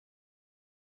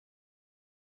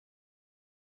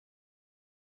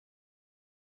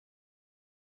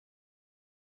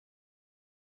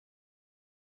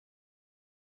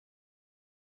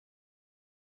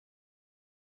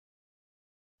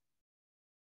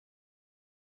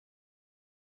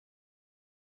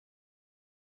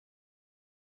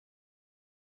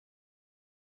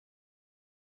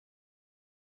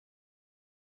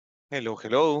Hello,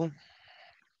 hello.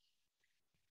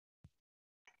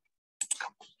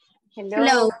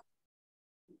 Hello.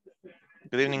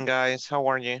 Good evening, guys. How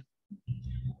are you?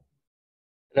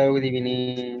 Hello, good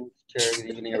evening, teacher.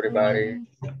 Good evening, everybody.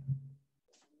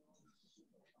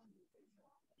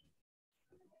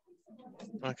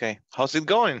 Okay, how's it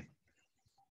going?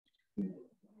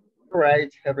 All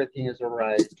right, everything is all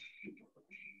right.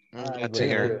 Glad to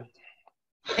hear.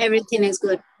 Everything is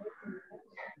good.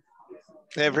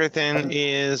 Everything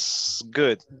is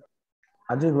good.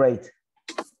 I'm doing great.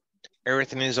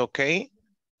 Everything is okay.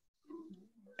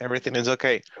 Everything is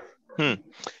okay.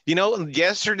 You know,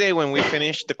 yesterday when we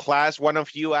finished the class, one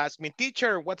of you asked me,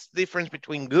 teacher, what's the difference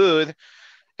between good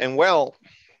and well?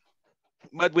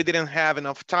 But we didn't have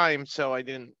enough time, so I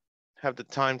didn't have the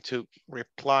time to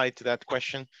reply to that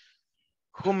question.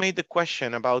 Who made the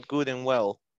question about good and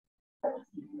well?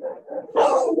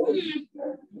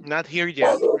 Not here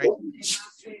yet, right?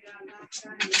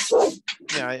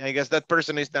 Yeah, I guess that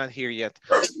person is not here yet.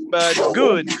 But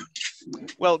good.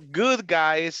 Well, good,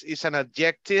 guys, is an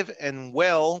adjective, and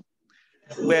well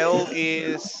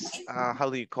is, how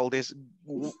do you call this?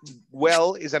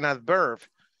 Well is an adverb.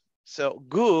 So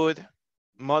good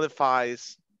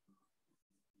modifies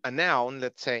a noun,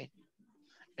 let's say,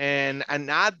 and an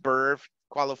adverb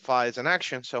qualifies an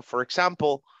action. So for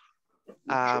example,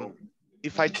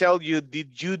 if I tell you,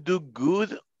 did you do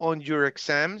good on your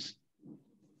exams?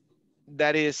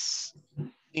 That is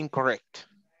incorrect.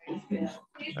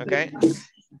 Okay.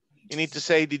 You need to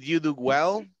say, did you do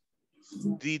well?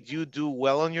 Did you do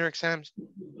well on your exams?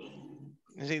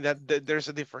 You see that there's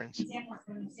a difference.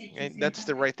 Okay? That's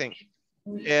the right thing.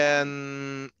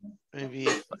 And maybe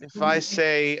if I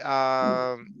say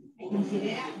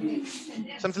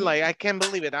something like, I can't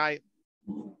believe it, I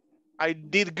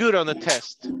did good on the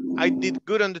test. I did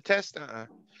good on the test.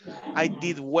 I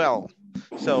did well.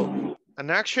 So an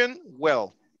action,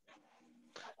 well.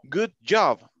 Good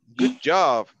job. Good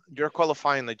job. You're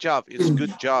qualifying the job. It's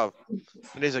good job.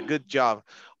 It is a good job.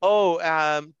 Oh,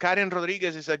 Karen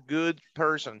Rodriguez is a good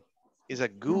person. Is a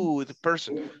good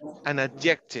person. An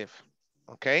adjective.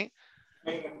 Okay.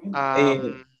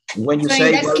 When you So say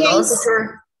in that well case,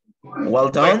 done, well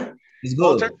done, it's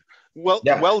good. Walter, well,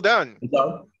 Yeah. well done.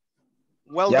 Well,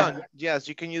 Well yeah. done. Yes,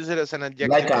 you can use it as an adjective.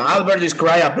 Like an adverb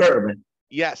describe a verb.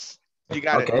 Yes, you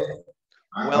got Okay. it.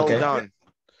 Well Okay. done.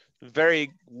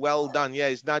 Very well done. Yeah,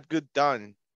 it's not good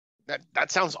done.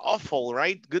 That sounds awful,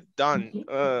 right? Good done.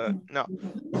 No,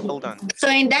 well done. so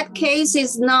in that case,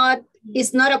 it's not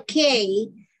okay.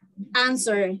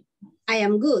 Answer, I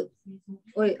am good.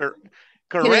 Or,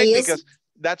 Correct, use? because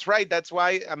that's right. That's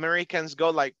why Americans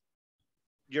go like,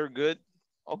 you're good.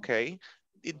 Okay.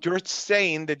 You're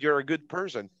saying that you're a good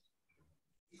person.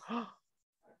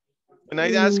 When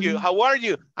I ask you, how are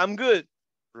you? I'm good.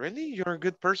 Really? You're a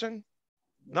good person?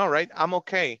 No, right? I'm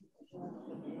okay.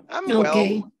 I'm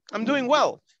well. I'm doing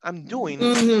well. I'm doing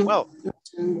well.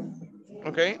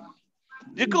 Okay.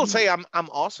 You could say I'm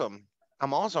awesome.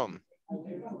 I'm awesome.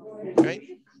 Right?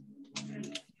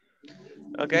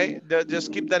 Okay.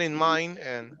 Just keep that in mind.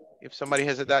 And if somebody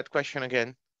has that question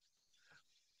again,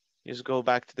 just go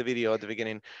back to the video at the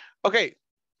beginning. Okay.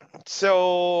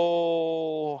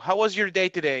 So how was your day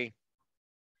today?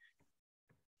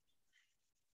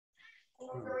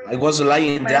 I was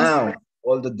lying down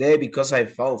all the day because I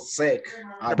felt sick.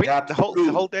 I got the whole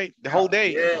day. The whole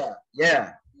day. Yeah,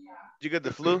 yeah. You got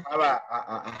the flu? I have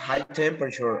a high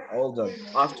temperature all the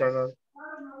afternoon.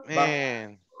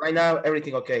 Man. But right now,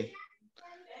 everything okay.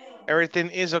 Everything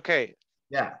is okay.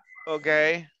 Yeah.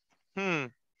 Okay.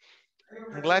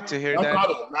 I'm glad to hear that.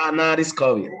 COVID. No, it's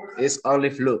COVID. It's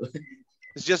only flu.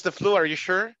 It's just the flu. Are you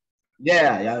sure?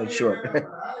 Yeah, sure.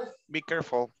 Be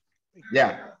careful.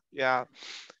 Yeah. Yeah.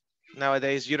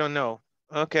 Nowadays, you don't know.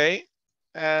 Okay.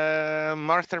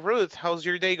 Martha Ruth, how's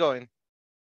your day going?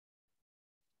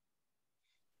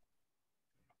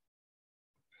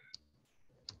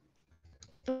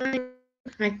 I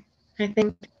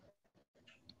think.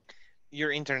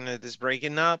 Your internet is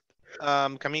breaking up.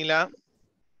 Camila,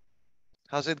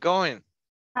 how's it going?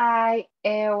 Hi,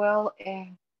 it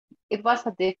was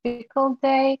a difficult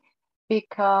day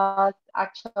because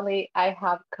actually I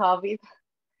have COVID.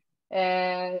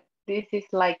 This is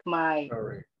like my,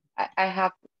 I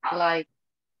have like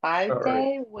 5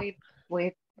 days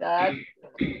with that.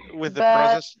 With the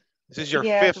process? This is your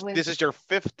fifth. With, this is your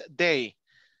 5th day.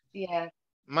 Yes.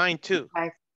 Mine too.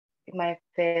 My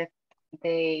 5th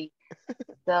day.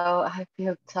 So I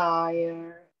feel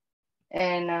tired.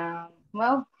 And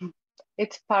well,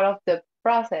 it's part of the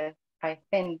process, I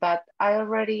think. But I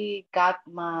already got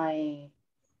my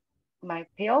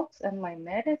pills and my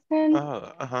medicine.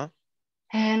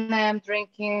 And I'm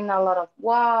drinking a lot of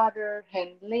water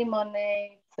and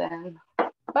lemonades,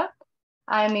 but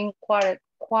I'm in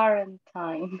quarantine.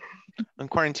 On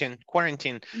quarantine.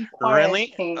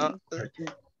 Really? Quarantine.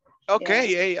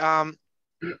 Okay. Yeah. Hey,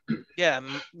 yeah,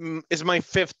 it's my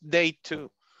fifth day too.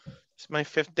 It's my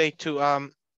fifth day too.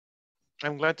 I'm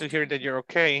glad to hear that you're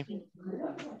okay.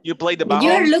 You played the bajo?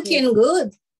 You're looking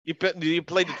good. Do you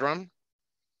play the drum?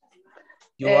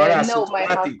 You are No, my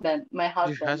asymptomatic.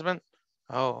 husband. Your husband?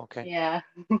 Oh, okay. Yeah.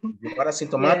 You are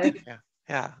asymptomatic? Yes.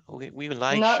 Yeah. We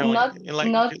like Not showing, not you like,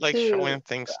 not you like to. showing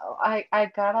things.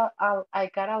 I got a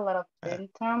lot of Yeah.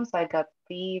 symptoms. I got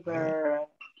fever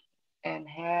and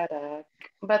headache,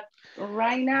 but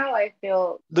right now I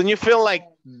feel. Don't you feel like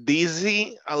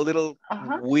dizzy, a little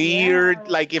weird,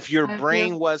 Yeah. like if your I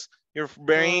brain feel,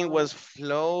 was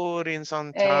floating yeah,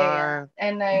 sometime?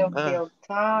 and I feel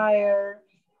tired,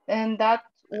 and that's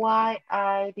why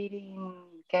I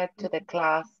didn't get to the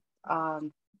class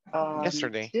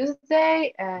Yesterday.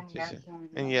 Tuesday and Tuesday. yesterday.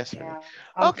 And yesterday. Yeah,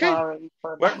 I'm Okay. sorry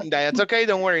for Well, that. that's okay.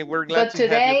 Don't worry. We're glad But to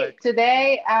have you back.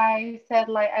 today I said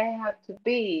like I have to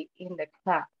be in the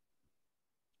class.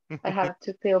 I have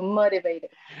to feel motivated.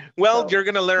 Well, So you're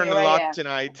going to learn a here I lot am.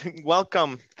 tonight.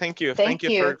 Welcome. Thank you. Thank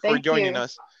you. For Thank joining you.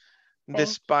 us.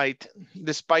 Despite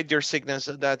your sickness,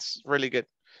 that's really good.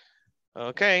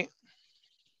 Okay.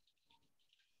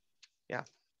 Yeah.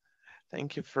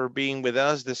 Thank you for being with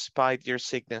us despite your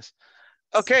sickness.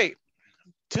 Okay.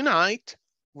 Tonight,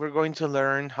 we're going to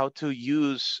learn how to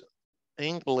use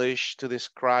English to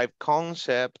describe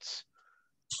concepts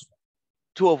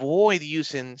to avoid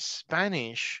using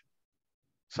Spanish,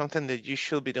 something that you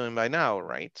should be doing by now,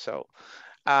 right? So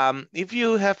if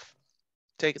you have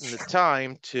taken the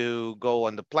time to go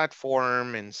on the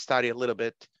platform and study a little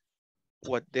bit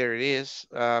what there it is,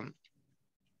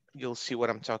 you'll see what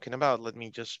I'm talking about. Let me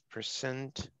just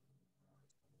present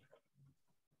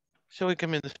so we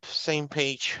can be on the same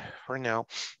page for now.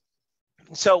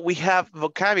 So we have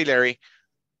vocabulary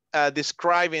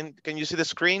describing, can you see the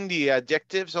screen, the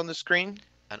adjectives on the screen?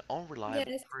 An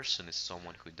unreliable person is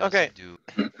someone who doesn't do.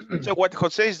 So what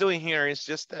Jose is doing here is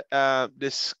just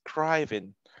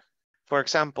describing. For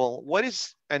example, what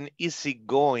is an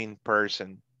easygoing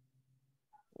person?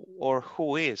 Or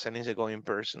who is an easygoing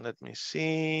person? Let me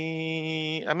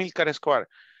see. Amilcar Escobar,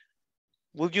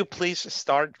 will you please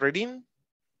start reading?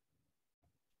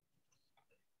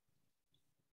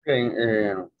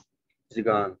 Okay,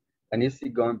 easygoing. An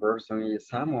easygoing person is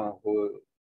someone who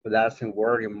doesn't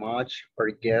worry much or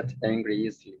get angry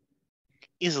easily.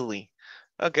 Easily.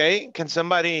 Okay, can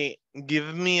somebody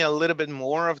give me a little bit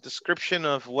more of description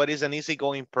of what is an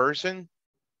easygoing person?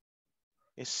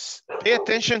 Pay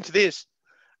attention to this.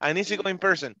 An easygoing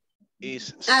person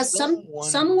is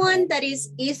someone that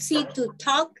is easy to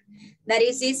talk, that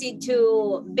is easy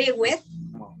to be with,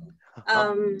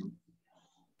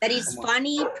 that is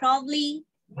funny, probably.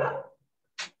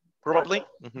 Probably.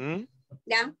 Mm-hmm.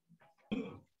 Yeah.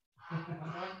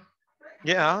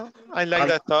 Yeah, I like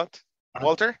that thought.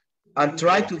 Walter? And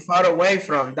try to far away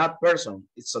from that person.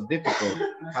 It's so difficult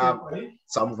to have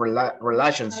some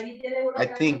relations, I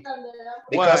think,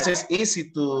 because it's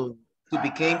easy to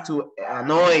become too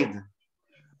annoyed.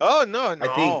 Oh, no. I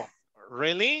think.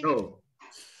 Really? No.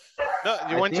 No,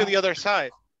 you went to the other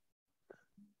side.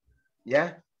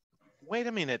 Yeah. Wait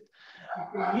a minute.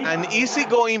 An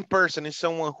easygoing person is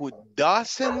someone who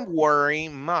doesn't worry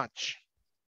much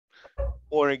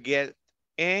or get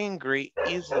angry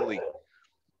easily.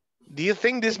 Do you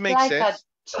think this makes sense?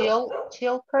 Like a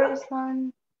chill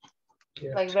person,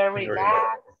 like very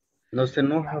relaxed. No se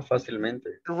enoja fácilmente.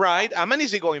 Right, I'm an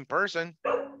easygoing person,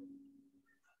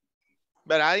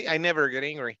 but I never get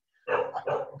angry.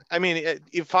 I mean,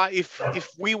 if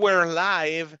we were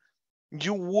live,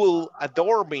 you will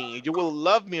adore me. You will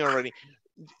love me already.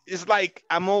 It's like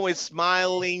I'm always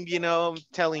smiling, you know,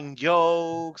 telling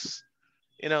jokes.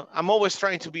 You know, I'm always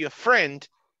trying to be a friend.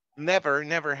 Never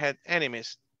had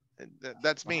enemies.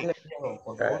 That's me.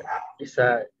 It's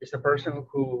a person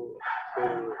who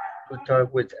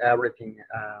talk with everything,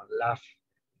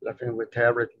 laughing with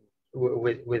everything,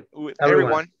 with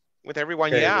everyone. With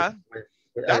everyone, Okay, yeah. With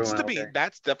that's everyone,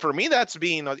 for me. That's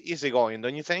being easygoing,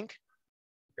 don't you think?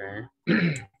 Okay.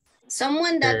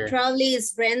 Someone that probably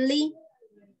is friendly.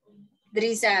 There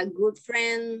is a good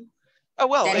friend. Oh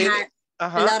well, that had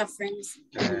a lot of friends.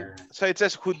 So it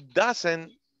says who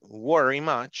doesn't worry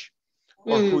much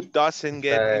or who doesn't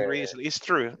get angry easily. It's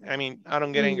true. I mean, I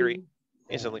don't get angry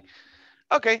easily.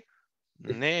 Okay.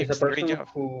 Next, it's a person great job.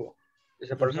 who is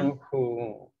a person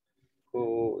who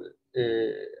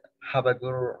have a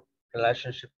good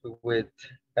relationship with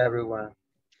everyone.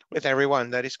 With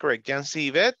everyone, that is correct. Jan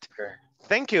Sivet. Okay.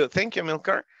 Thank you,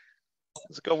 Milcar.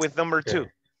 Let's go with number 2.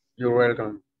 You're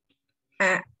welcome.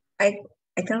 I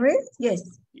can read? Yes.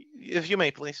 If you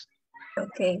may, please.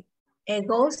 Okay.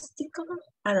 Egotistical?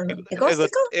 I don't know.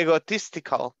 Egotistical?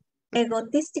 Egotistical.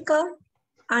 Egotistical.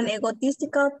 An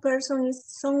egotistical person is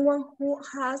someone who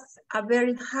has a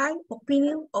very high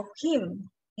opinion of him,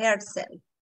 herself.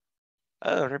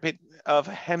 Oh, repeat. Of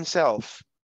himself.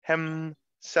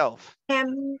 Herself.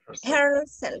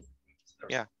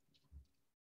 Yeah.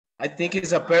 I think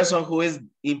it's a person who is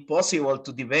impossible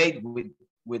to debate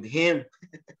with him.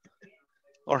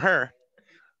 Or her.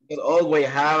 But always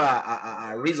have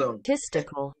a reason.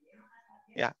 Egotistical.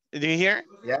 Yeah. Did you hear?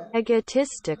 Yeah.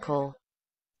 Egotistical.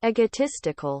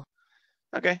 Egotistical.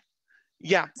 Okay.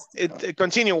 Yeah.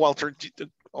 Continue, Walter.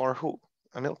 Or who?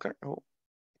 Amilcar? Who?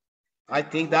 I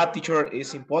think that teacher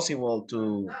is impossible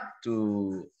to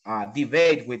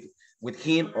debate with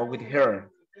him or with her.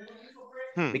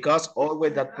 Because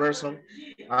always that person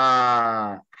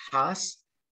has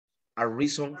a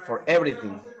reason for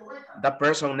everything. That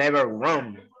person never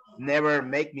wrong, never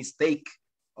make mistake.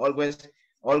 Always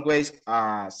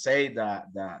say the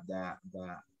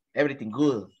everything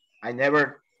good. I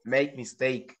never make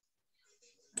mistake.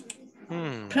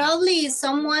 Probably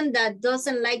someone that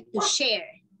doesn't like to share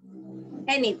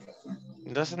anything.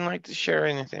 Doesn't like to share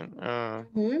anything.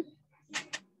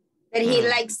 But he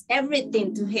likes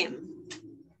everything to him.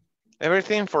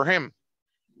 Everything for him.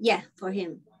 Yeah, for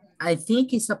him. I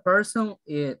think it's a person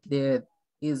that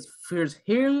is first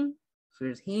him,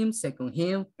 second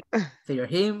him, third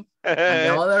him, and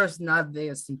the others not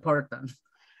as important.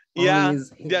 Yeah,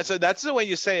 so that's the way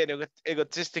you say it.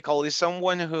 Egotistical is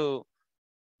someone who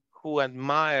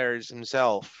admires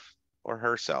himself or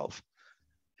herself.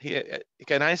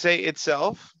 Can I say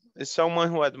itself? Is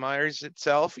someone who admires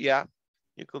itself? Yeah,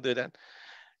 you could do that.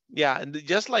 Yeah, and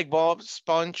just like Bob,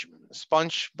 SpongeBob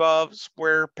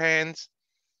SquarePants,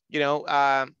 you know,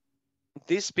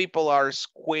 these people are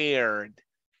squared.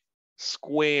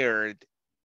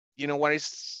 You know what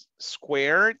is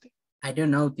squared? I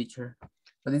don't know, teacher.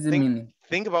 What is the meaning?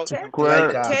 Think about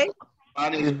square.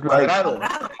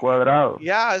 Cuadrado.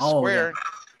 Yeah, square. Yeah.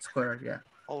 Square, yeah.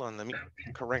 Hold on, let me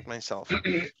correct myself.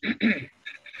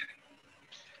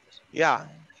 Yeah,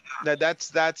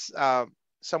 that's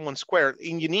someone square.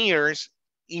 Engineers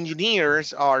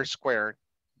are square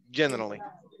generally.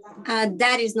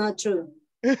 That is not true.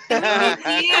 No.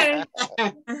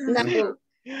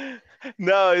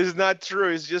 No, it's not true.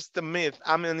 It's just a myth.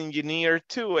 I'm an engineer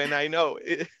too, and I know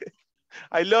it.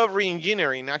 I love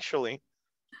re-engineering, actually.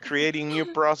 Creating new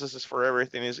processes for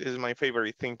everything is my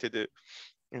favorite thing to do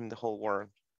in the whole world.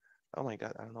 Oh my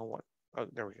God, I don't know what. Oh,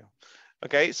 there we go.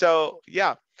 Okay, so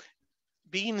yeah,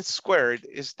 being squared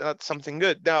is not something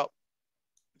good. Now,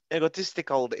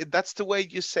 egotistical, that's the way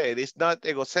you say it. It's not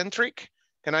egocentric.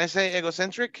 Can I say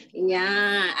egocentric?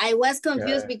 Yeah, I was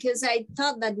confused because I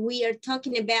thought that we are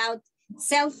talking about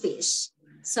selfish.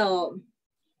 So.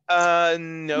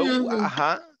 No,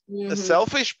 A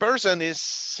selfish person is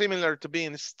similar to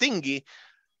being stingy.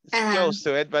 It's close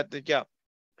to it, but yeah.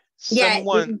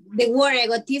 Someone... Yeah, the word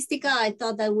egotistical, I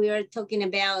thought that we were talking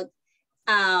about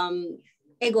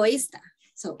egoísta.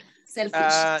 So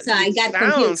selfish. So I got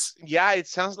confused. Yeah, it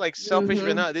sounds like selfish,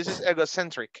 but no, this is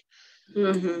egocentric.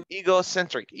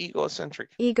 Egocentric.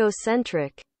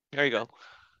 There you go.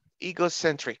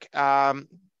 Egocentric.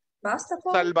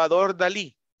 Salvador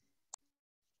Dalí.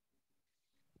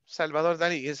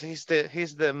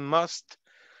 He's the most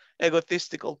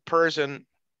egotistical person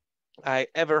I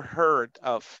ever heard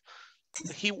of.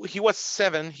 He was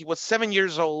 7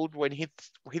 years old when he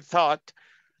thought,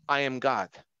 I am God.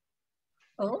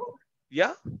 Oh.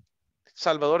 Yeah.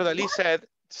 Salvador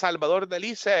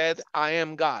Dalí said, I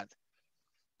am God.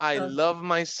 I love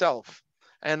myself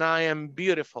and I am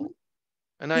beautiful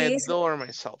and I adore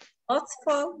myself.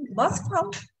 Boastful.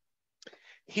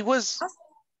 He was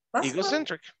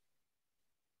egocentric.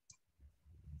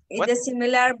 Is it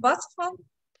similar boastful?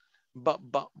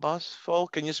 Boastful,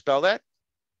 can you spell that?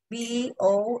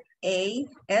 Boastfl.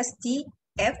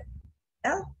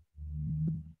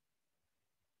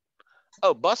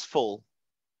 Oh, boastful.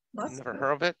 Never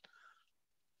heard of it.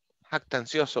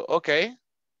 Jactancioso. Okay.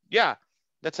 Yeah,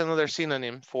 that's another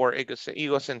synonym for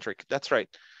egocentric. That's right.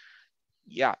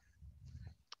 Yeah.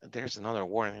 There's another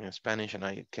word in Spanish and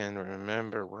I can't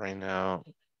remember right now.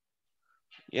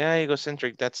 Yeah,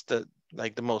 egocentric. That's the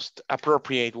most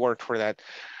appropriate word for that.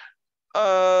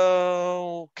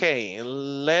 Okay,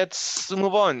 let's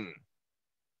move on.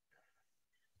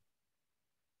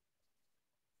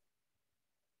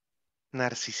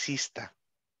 Narcisista.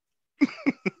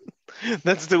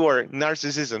 That's the word,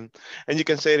 narcissism. And you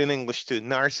can say it in English too,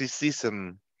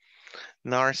 narcissism.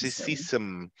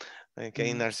 Narcissism.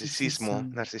 Okay,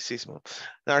 narcisismo, narcisismo.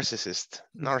 Narcissist,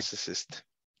 narcissist.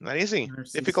 Not easy,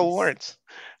 difficult words.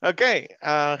 Okay,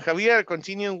 Javier,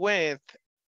 continue with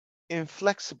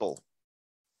inflexible.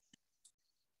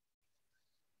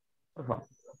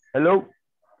 Hello.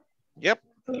 Yep.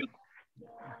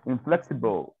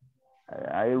 Inflexible.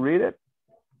 I read it.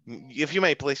 If you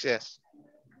may, please, yes.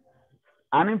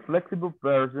 An inflexible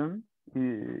person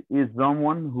is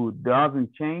someone who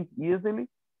doesn't change easily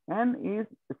and is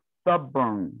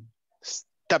stubborn.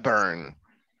 Stubborn.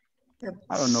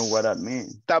 I don't know what that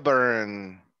means.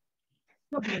 Stubborn.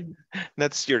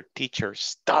 That's your teacher,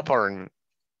 stubborn.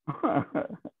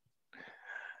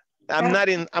 I'm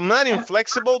not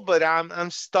inflexible, but I'm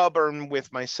stubborn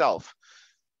with myself.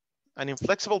 An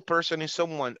inflexible person is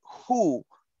someone who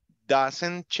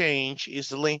doesn't change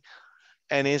easily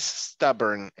and is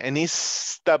stubborn.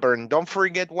 Don't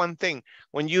forget one thing.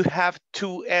 When you have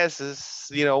two S's,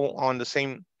 you know, on the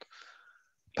same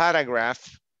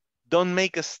paragraph, don't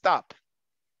make a stop.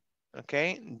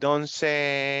 Okay? Don't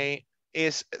say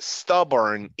is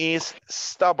stubborn, is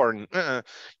stubborn.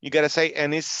 You gotta say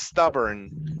and is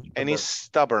stubborn, and is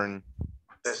stubborn.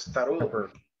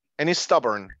 And is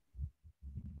stubborn.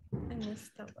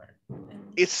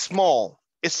 It's small.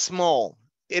 It's small.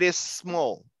 It is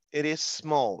small. It is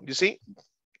small. You see?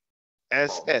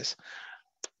 SS.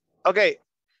 Okay.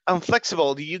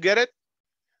 Inflexible. Do you get it?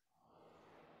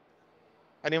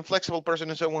 An inflexible person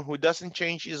is someone who doesn't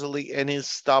change easily and is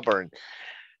stubborn.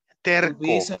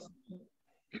 Terco.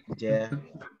 Yeah.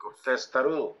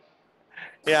 Testarudo.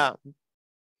 Yeah.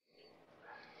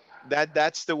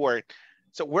 That's the word.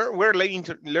 So we're learning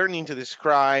to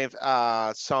describe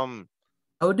some.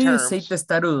 How do you say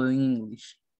testarudo in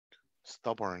English?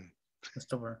 Stubborn.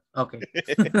 Stubborn. Okay.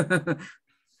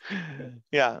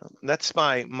 Yeah, that's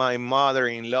my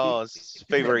mother-in-law's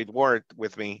favorite word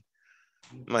with me.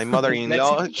 My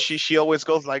mother-in-law, she always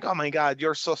goes like, "Oh my God,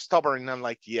 you're so stubborn." And I'm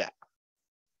like, yeah.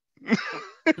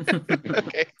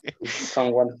 Okay.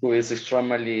 Someone who is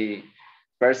extremely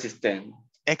persistent.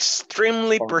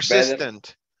 Extremely persistent.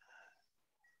 Better.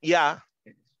 Yeah.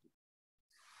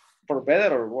 For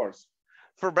better or worse?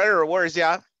 For better or worse,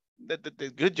 yeah.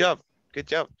 Good job. Good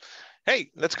job.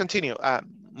 Hey, let's continue.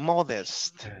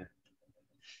 Modest.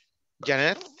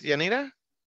 Janira?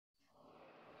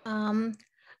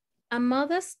 A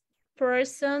modest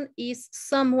person is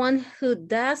someone who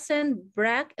doesn't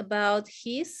brag about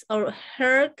his or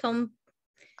her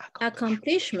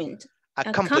accomplishments.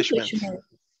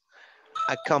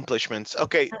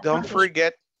 Okay, don't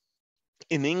forget,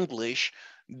 in English,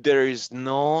 there is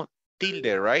no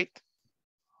tilde, right?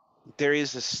 There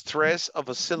is a stress of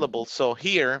a syllable. So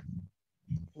here,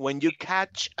 when you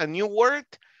catch a new word,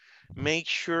 make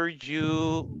sure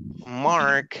you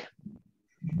mark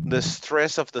the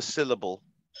stress of the syllable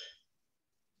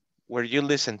where you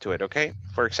listen to it, okay?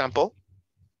 For example,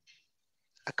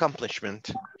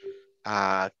 accomplishment,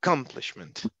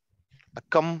 accomplishment,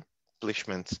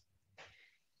 accomplishment.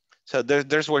 So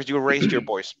there's where you raise your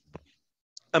voice.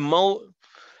 A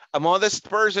modest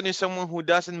person is someone who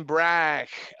doesn't brag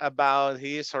about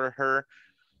his or her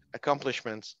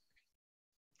accomplishments.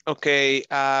 Okay,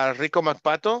 Rico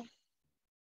McPato,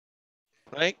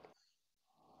 right?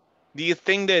 Do you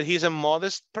think that he's a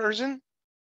modest person?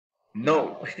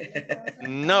 No.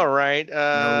 No, right?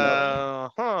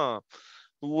 No.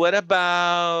 What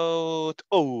about,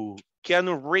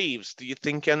 Keanu Reeves? Do you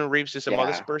think Keanu Reeves is a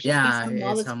modest person? Yeah,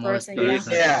 he's a modest person.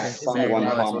 Yeah.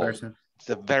 It's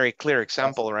a very clear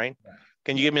example, right?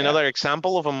 Can you give me another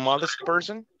example of a modest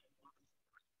person?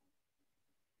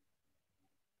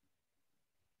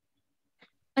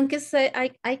 I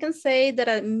can say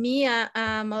that me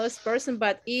a modest person,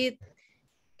 but it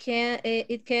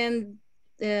can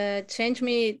change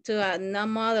me to a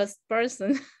non-modest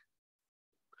person.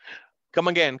 Come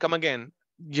again.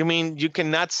 You mean you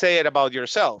cannot say it about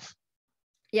yourself?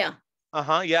 Yeah.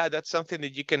 Yeah, that's something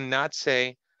that you cannot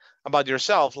say about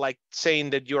yourself, like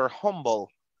saying that you're humble.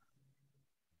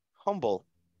 Humble.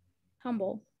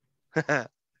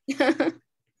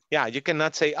 Yeah, you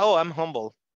cannot say, "Oh, I'm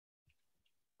humble."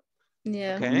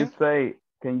 Yeah. Okay.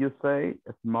 Can you say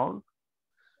small?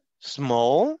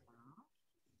 Small?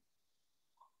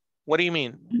 What do you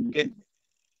mean?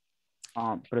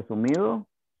 Presumido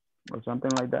or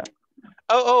something like that.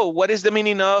 What is the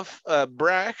meaning of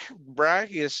brag?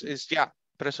 Brag is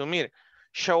presumir,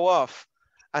 show off.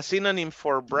 A synonym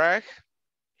for brag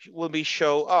will be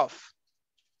show off.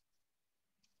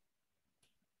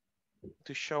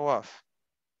 To show off.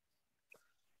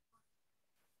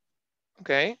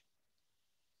 Okay.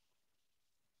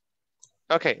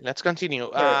 Okay, let's continue.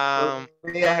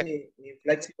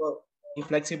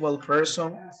 Inflexible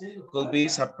person could be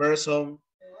a person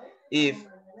if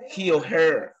he or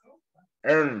her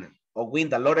earn or win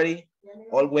the lottery,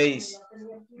 always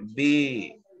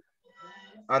be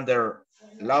under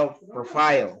low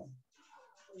profile.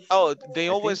 Oh, they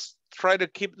always try to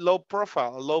keep low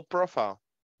profile.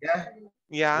 Yeah.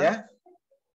 Yeah. Yeah.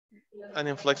 An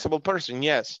inflexible person,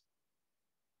 yes.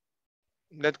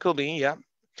 That could be, yeah.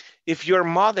 If you're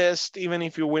modest, even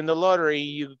if you win the lottery,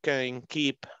 you can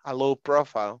keep a low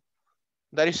profile.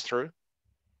 That is true.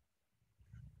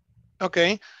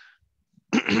 Okay.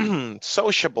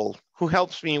 Sociable. Who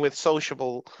helps me with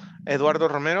sociable? Eduardo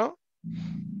Romero.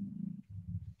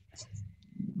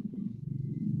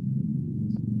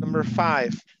 Number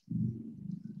 5.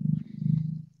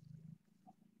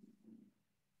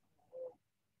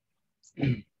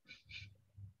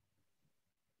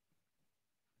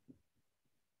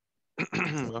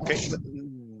 Okay.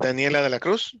 Daniela de la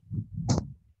Cruz.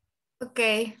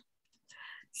 Okay.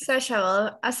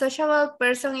 Sociable. A sociable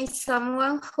person is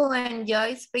someone who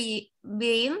enjoys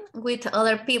being with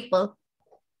other people.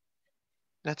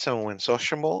 That's someone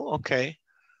sociable. Okay.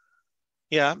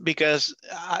 Yeah, because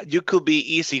you could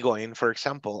be easygoing. For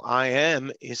example, I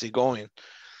am easygoing.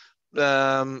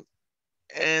 And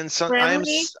so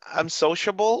I'm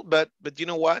sociable, but you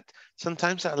know what?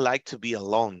 Sometimes I like to be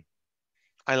alone.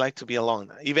 I like to be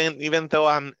alone. Even though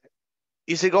I'm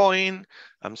easygoing,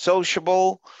 I'm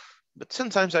sociable, but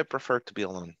sometimes I prefer to be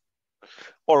alone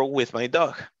or with my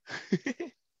dog.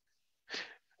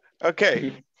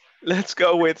 Okay, let's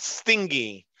go with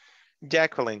stingy.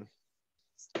 Jacqueline.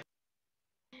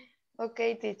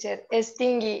 Okay, teacher.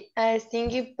 Stingy. A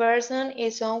stingy person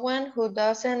is someone who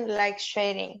doesn't like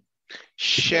sharing.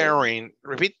 Sharing.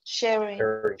 Repeat. Sharing.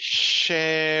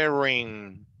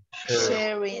 Sharing.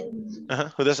 Sharing.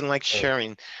 Who doesn't like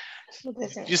sharing?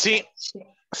 You see,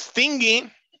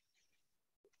 stingy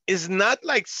is not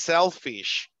like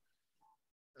selfish.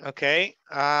 Okay.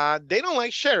 They don't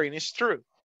like sharing. It's true.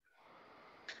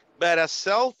 But a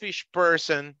selfish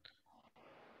person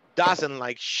doesn't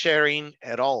like sharing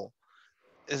at all.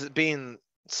 Is being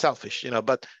selfish, you know,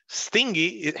 but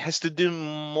stingy, it has to do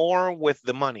more with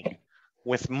the money,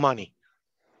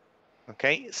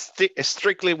 okay?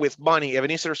 Strictly with money.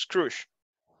 Ebenezer Scrooge,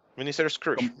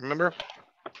 remember?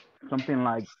 Something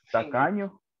like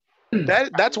tacaño.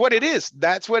 That's what it is.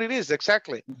 That's what it is,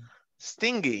 exactly.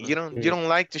 Stingy, you don't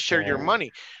like to share your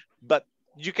money, but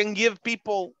you can give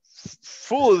people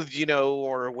food, you know,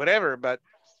 or whatever, but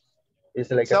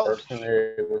it's like a person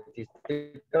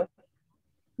egotistical.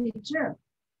 Teacher.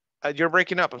 You're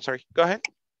breaking up. I'm sorry. Go ahead.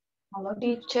 Hello,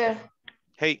 teacher.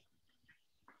 Hey.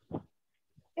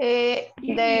 The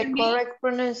correct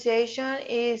pronunciation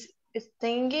is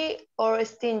stingy or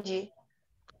stingy?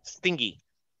 Stingy.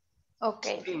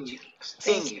 Okay. Stingy.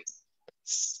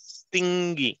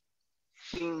 Stingy.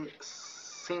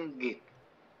 Stingy.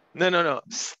 No.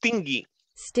 Stingy.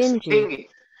 Stingy.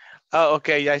 Oh,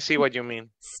 okay. I see what you mean.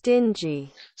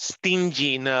 Stingy.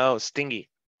 Stingy. No, stingy.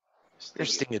 You're a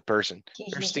stingy person.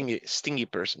 You're a stingy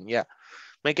person. Yeah.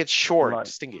 Make it short. Like,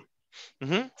 stingy.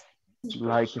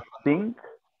 Like Sting,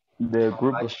 the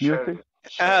group of music.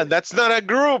 That's not a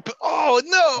group. Oh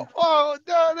no,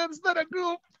 that's not a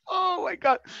group. Oh my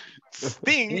God.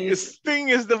 Sting is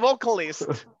the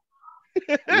vocalist.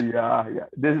 yeah.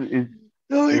 This is.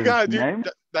 Oh my God,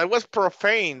 that was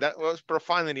profane. That was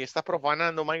profanity. Está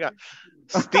profanando. Oh my God.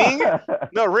 Sting?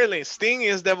 No, really. Sting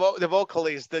is the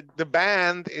vocalist. The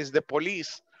band is the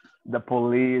Police. The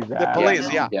Police. The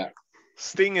Police, yeah.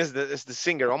 Sting is the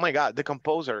singer. Oh my God, the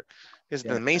composer is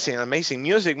the amazing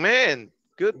music, man.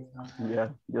 Good. Yeah.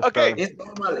 Okay.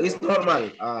 It's normal.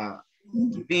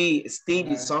 To be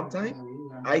stingy sometimes.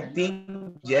 I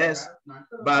think yes,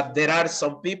 but there are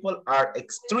some people are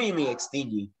extremely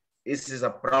stingy. This is a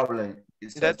problem.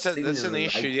 That's an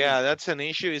issue. Yeah, that's an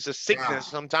issue. It's a sickness.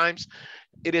 Sometimes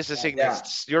it is a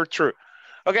sickness. You're true.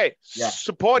 Okay.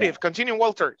 Supportive. Continue,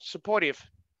 Walter. Supportive.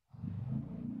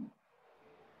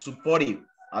 Supportive.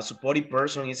 A supportive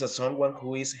person is someone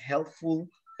who is helpful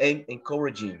and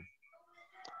encouraging.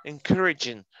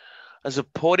 Encouraging. A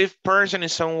supportive person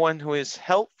is someone who is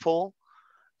helpful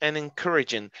and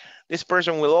encouraging. This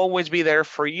person will always be there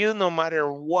for you no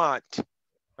matter what.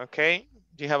 Okay?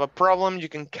 If you have a problem, you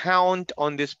can count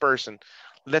on this person.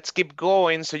 Let's keep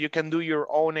going so you can do your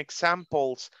own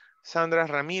examples. Sandra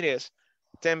Ramirez,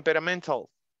 temperamental.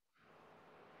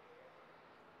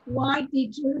 Why,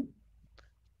 teacher?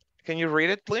 Can you read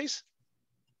it, please?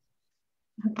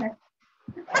 Okay.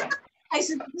 I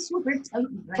said this word.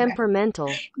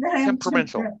 Temperamental.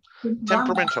 Temperamental.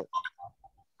 Temperamental.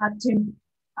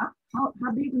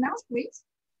 How do you pronounce, please?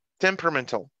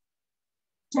 Temperamental.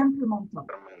 Temperamental.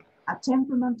 A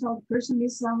temperamental person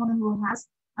is someone who has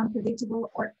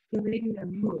unpredictable or irregular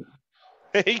mood.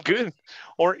 Hey, good.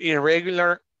 Or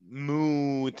irregular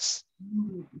moods.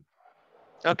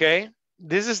 Okay.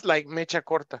 This is like mecha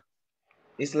corta.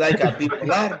 It's like a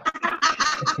bipolar.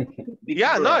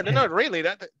 Yeah, no, really.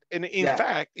 That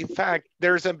in fact,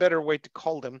 there's a better way to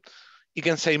call them. You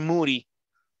can say moody.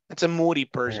 It's a moody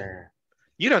person.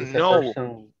 You don't know.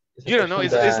 You don't know.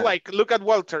 It's like look at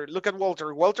Walter. Look at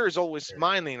Walter. Walter is always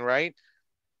smiling, right?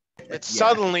 But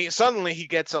suddenly he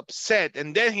gets upset,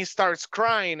 and then he starts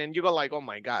crying, and you go like, "Oh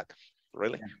my God,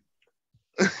 really?"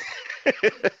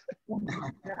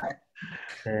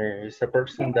 It's a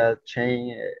person that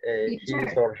change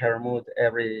his or her mood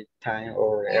every time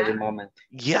or every moment.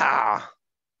 Yeah,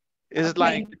 it's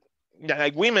like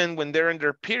women when they're in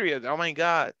their period. Oh my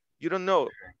God, you don't know,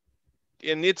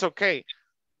 and it's okay.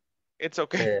 It's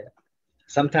okay.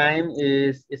 Sometimes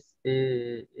is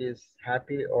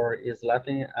happy or is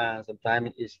laughing, and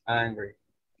sometimes is angry.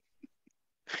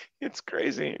 It's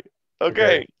crazy.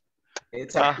 Okay.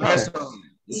 It's a person.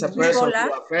 It's a person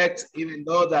who affects, even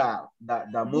though the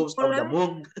moves of the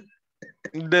moon.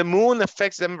 The moon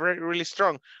affects them really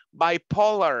strong.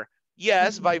 Bipolar.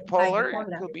 Yes, bipolar.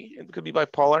 It could be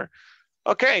bipolar.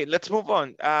 Okay, let's move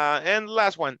on. And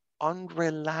last one,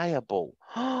 unreliable.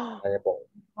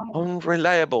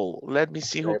 Unreliable. Let me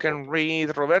see who can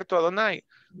read. Roberto Adonai.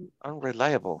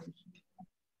 Unreliable.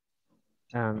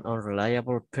 An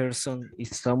unreliable person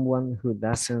is someone who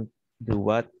doesn't do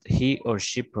what he or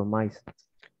she promised.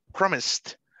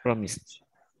 Promised. Promised.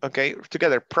 Okay,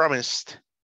 together, promised.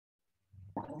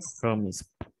 Promised.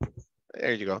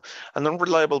 There you go. An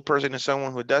unreliable person is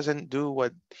someone who doesn't do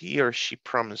what he or she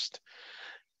promised.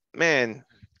 Man,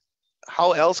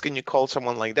 how else can you call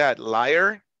someone like that?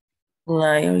 Liar?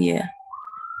 Liar, yeah.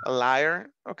 A liar,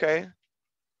 okay.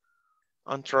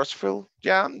 Untrustful,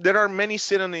 yeah. There are many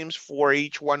synonyms for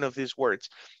each one of these words.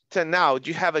 So now, do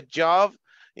you have a job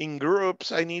in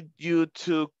groups? I need you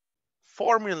to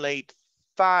formulate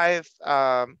 5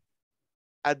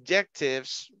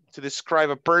 adjectives to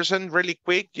describe a person really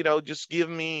quick. You know, just give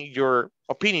me your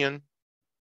opinion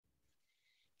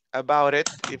about it.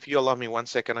 If you allow me 1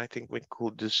 second, I think we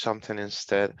could do something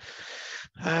instead.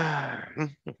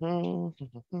 Oh,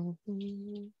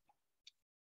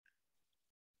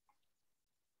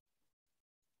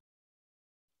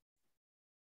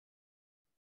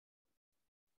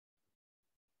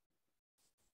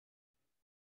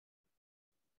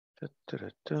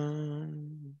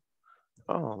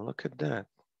 look at that.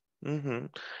 You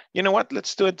know what?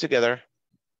 Let's do it together.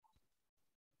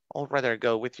 I'll rather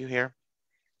go with you here.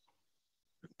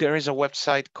 There is a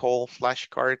website called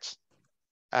flashcards,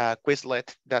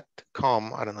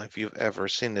 quizlet.com. I don't know if you've ever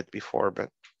seen it before, but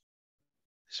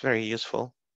it's very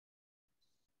useful.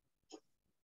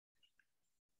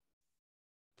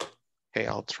 Okay,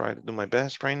 I'll try to do my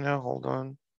best right now. Hold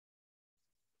on.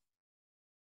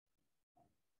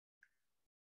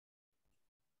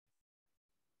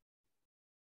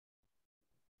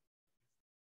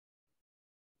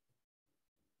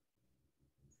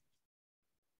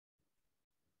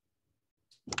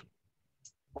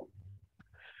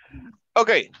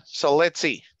 Okay, so let's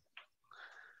see.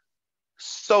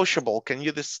 Sociable. Can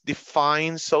you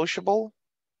define sociable?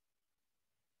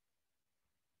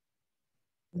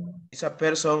 It's a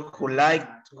person who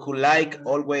like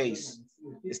always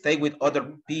stay with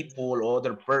other people,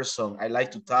 other person. I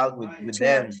like to talk with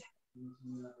them.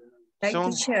 Like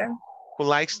to share. Who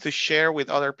likes to share with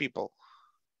other people.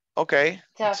 Okay.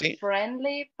 It's a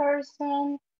friendly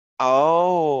person.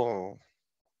 Oh,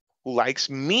 who likes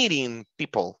meeting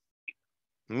people.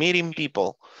 Meeting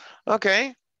people.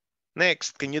 Okay.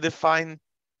 Next, can you define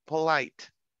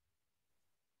polite?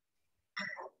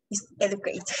 It's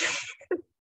educated.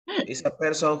 It's a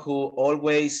person who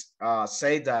always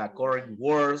say the correct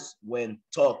words when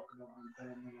talk.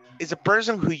 It's a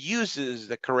person who uses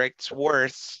the correct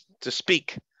words to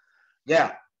speak.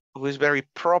 Yeah. Who is very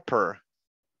proper.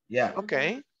 Yeah.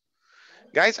 Okay.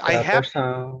 Guys, I have,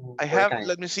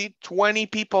 let me see, 20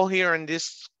 people here in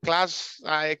this class.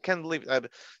 I can't believe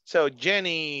that. So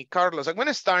Jenny, Carlos, I'm going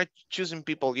to start choosing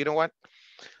people. You know what?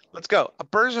 Let's go. A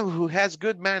person who has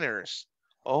good manners.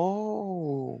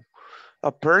 Oh,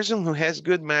 a person who has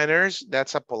good manners.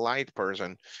 That's a polite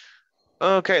person.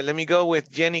 Okay, let me go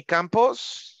with Jenny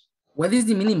Campos. What is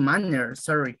the meaning manners?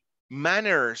 Sorry.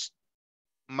 Manners.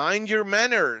 Mind your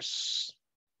manners.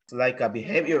 It's like a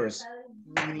behaviors.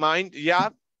 Mind, yeah,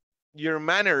 your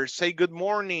manners. Say good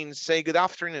morning, say good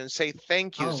afternoon, say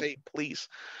thank you, say please.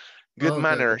 Good Okay.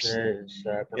 manners. It's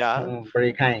Yeah.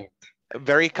 very kind.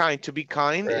 Very kind. To be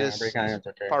kind is Very kind.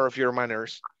 Okay. part of your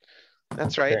manners.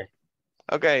 That's right. Okay.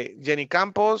 Okay, Jenny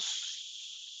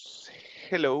Campos.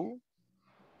 Hello.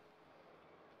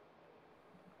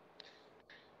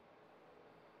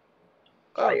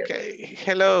 Okay,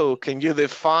 hello. Can you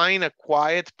define a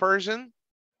quiet person?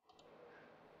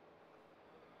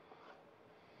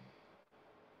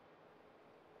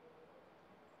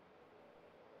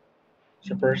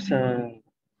 It's a person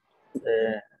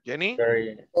Jenny?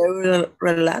 Very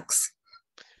relaxed.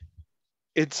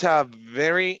 It's a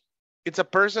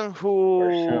person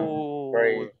who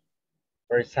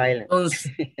very silent.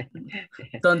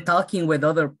 Don't talking with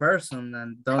other person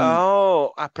and don't.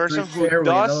 Oh, a person who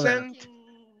doesn't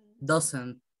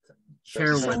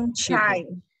share with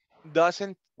people.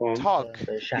 Doesn't talk.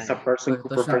 It's a person who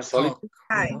prefers solitude.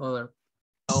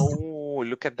 Oh,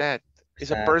 look at that.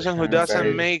 It's a person who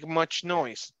doesn't make much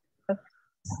noise.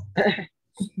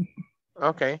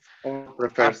 Okay.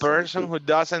 A person who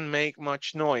doesn't make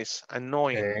much noise.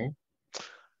 Annoying.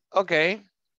 Okay.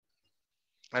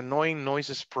 Annoying noise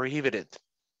is prohibited.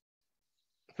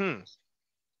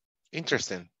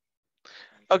 Interesting.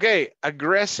 Okay.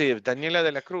 Aggressive. Daniela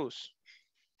de la Cruz.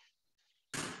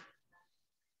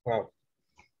 Wow.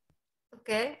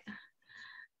 Okay.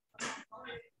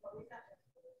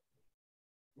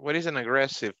 What is an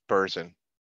aggressive person?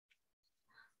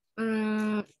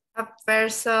 A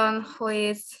person who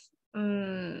is,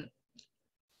 I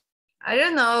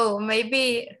don't know,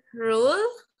 maybe rude.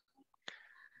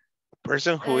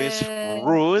 Person who is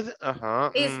rude.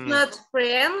 Is not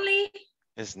friendly.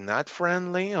 Is not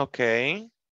friendly. Okay.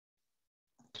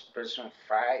 Person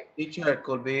fight. Teacher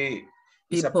could be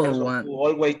a People person who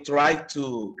always try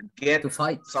to get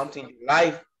something in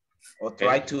life or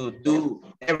try to do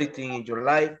everything in your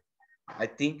life. I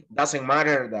think doesn't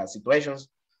matter the situations.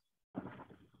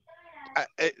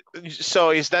 So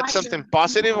is that something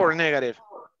positive or negative?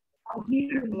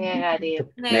 Negative.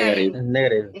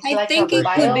 Negative. I think it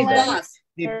could be both.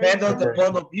 Depends on the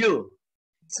point of view.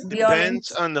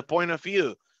 Depends on the point of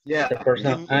view. Yeah. The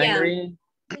person angry.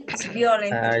 It's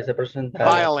violent. Is a person that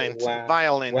Violent. It's a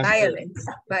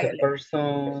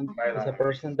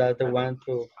person that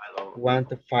want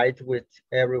to fight with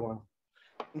everyone.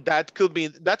 That could be.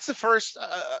 That's the first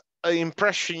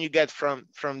impression you get from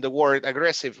the word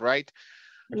aggressive, right?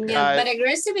 Yeah, but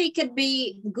aggressive, it could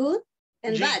be good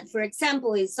and bad. For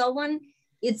example, if someone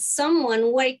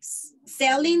works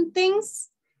selling things,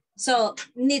 so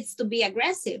needs to be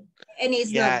aggressive, and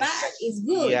it's not bad. It's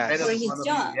good for his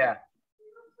job. Yeah.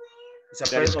 It's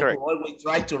a person who always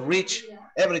try to reach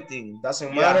everything.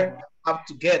 Doesn't matter how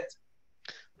to get.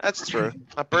 That's true.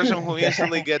 A person who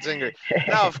easily gets angry.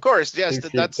 Now, of course, yes,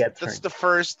 that's the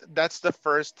first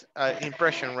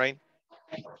impression, right?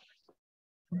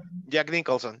 Jack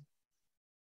Nicholson.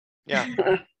 Yeah.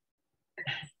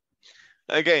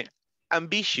 Okay.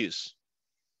 Ambitious.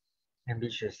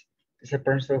 Ambitious. It's a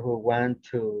person who wants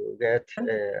to get so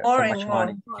much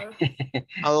money.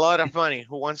 A lot of money.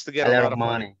 Who wants to get a lot of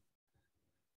money?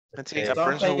 Let's see. A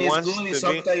person who wants to be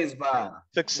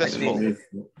successful.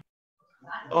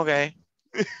 Okay.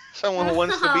 Someone who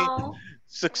wants to be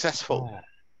successful.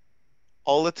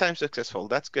 All the time successful.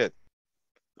 That's good.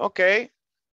 Okay.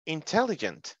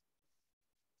 Intelligent.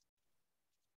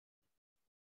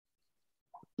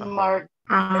 Smart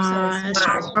person.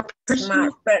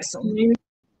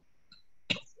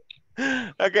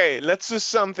 Okay, let's do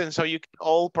something so you can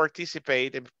all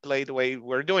participate and play the way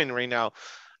we're doing right now.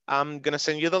 I'm gonna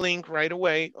send you the link right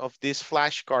away of these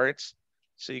flashcards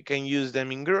so you can use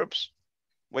them in groups.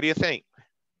 What do you think?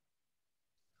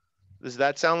 Does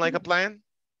that sound like a plan?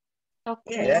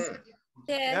 Okay. Yeah.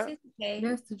 It's okay.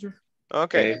 Yes, teacher.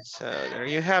 Okay, so there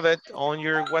you have it on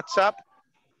your WhatsApp.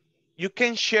 You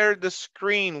can share the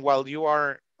screen while you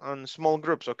are on small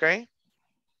groups, okay?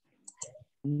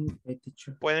 Okay,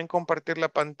 teacher. Pueden compartir la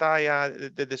pantalla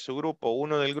desde su grupo,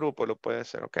 uno del grupo lo puede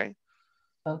hacer, okay?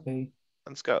 Okay.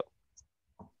 Let's go.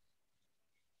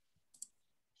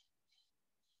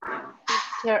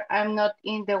 Teacher, I'm not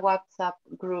in the WhatsApp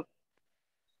group.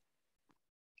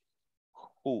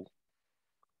 Who?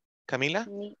 Camila?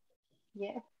 Me.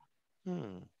 Yes.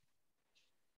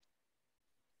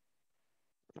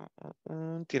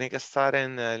 Tiene que estar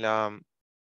en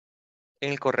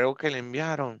el correo que le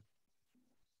enviaron.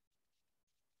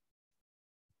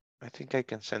 I think I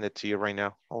can send it to you right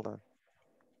now. Hold on.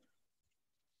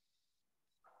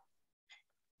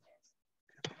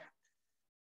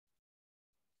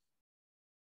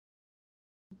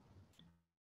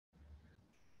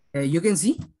 You can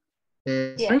see?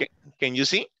 Yeah. Can you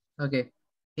see? Okay.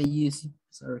 Can you see?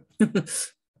 Sorry.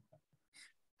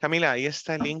 Camila, ahí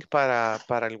está el link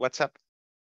para el WhatsApp.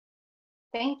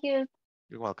 Thank you.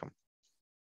 You're welcome.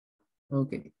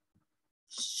 Okay.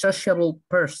 Sociable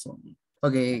person.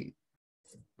 Okay.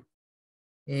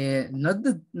 Not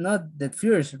the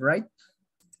first, right?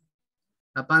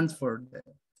 A band for the.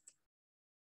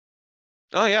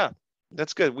 Oh yeah,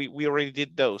 that's good. We already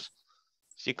did those.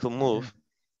 She could move.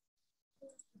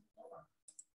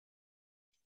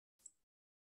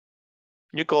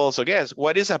 You could also guess,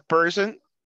 what is a person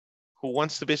who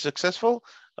wants to be successful?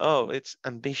 Oh, it's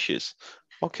ambitious.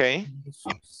 Okay.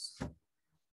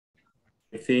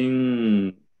 I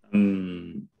think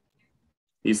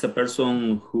it's a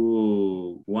person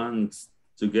who wants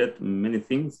to get many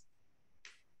things.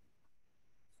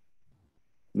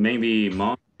 Maybe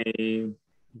money.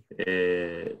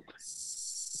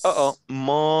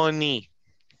 Money.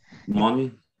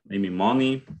 Money. Maybe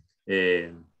money.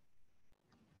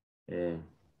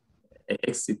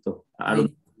 Éxito. I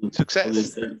don't know.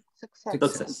 Success.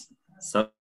 Success. So,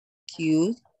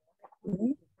 Cute.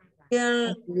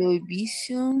 Yeah.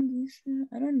 Vision.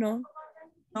 I don't know.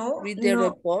 No. Read the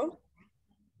report.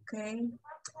 Okay.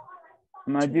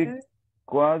 Magic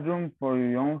Quadrant for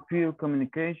Young Field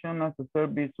Communication as a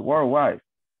Service worldwide.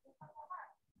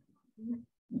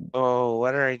 Oh,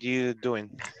 what are you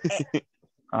doing?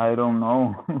 I don't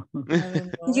know.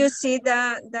 You see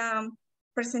the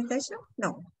presentation?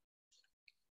 No.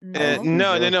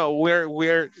 No.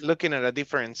 We're looking at a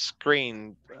different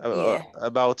screen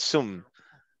about Zoom.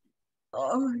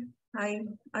 Oh, I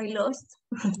lost.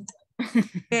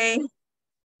 Okay.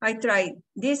 I tried.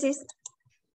 This is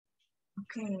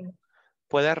okay.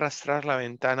 Puede arrastrar la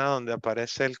ventana donde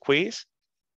aparece el quiz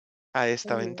a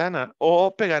esta ventana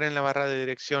o pegar en la barra de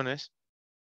direcciones.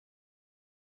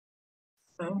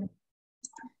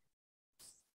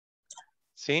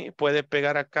 Sí, puede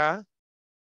pegar acá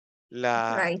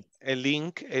el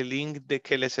link de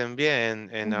que les envié en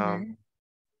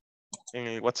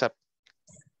el WhatsApp.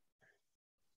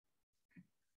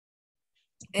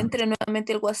 Entre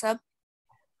nuevamente el WhatsApp.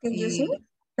 Can you see?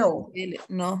 No.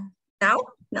 No. Now?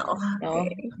 No.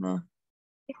 No.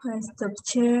 Stop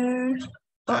share.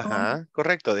 Ajá,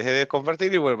 correcto. Deje de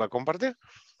compartir y vuelva a compartir.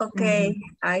 Okay,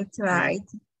 I tried.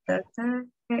 Okay.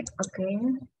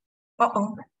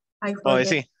 I forget. Oh,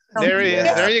 sí. There it is.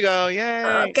 There you go.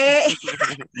 Yay. Okay.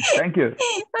 Thank you.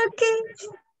 Okay.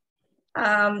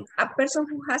 A person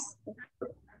who has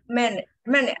Manners.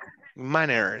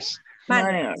 Manners.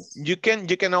 You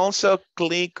can also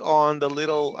click on the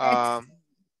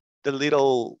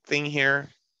little thing here,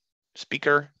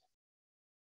 speaker.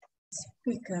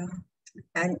 Speaker.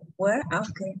 And where?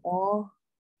 Okay. Oh.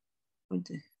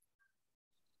 Did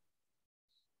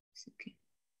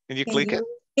you click it?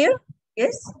 Here?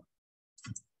 Yes.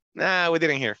 Nah, we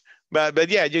didn't hear. But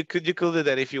yeah, you could do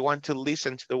that if you want to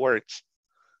listen to the words.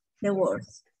 The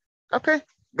words. Okay,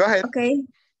 go ahead. Okay,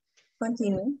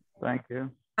 continue. Thank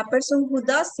you. A person who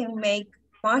doesn't make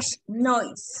much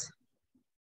noise.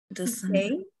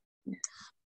 Okay.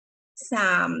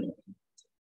 Some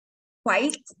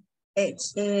quiet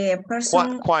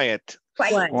person. Quiet.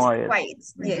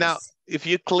 Yes. Now, if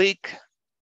you click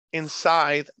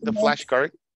inside the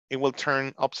flashcard, it will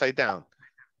turn upside down.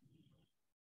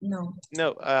 No,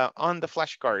 on the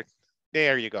flashcard.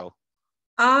 There you go.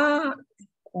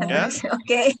 Yes.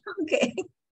 Okay.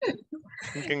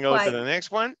 You can go to the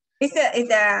next one. It's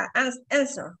the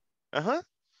answer.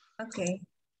 Okay.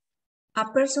 A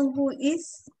person who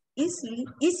is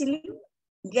easily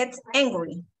gets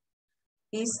angry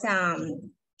is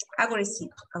aggressive.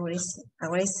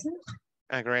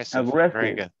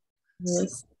 Very good.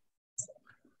 Yes.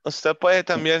 Usted puede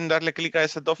también darle clic a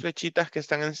esas dos flechitas que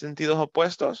están en sentidos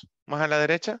opuestos, más a la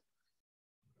derecha.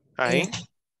 Ahí.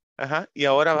 Ajá. Y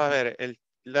ahora va a ver el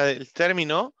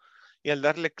término y al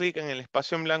darle clic en el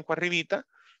espacio en blanco arribita,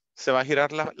 se va a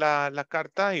girar la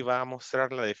carta y va a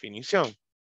mostrar la definición.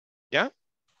 ¿Ya?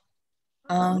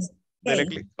 Dele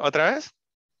clic. ¿Otra vez?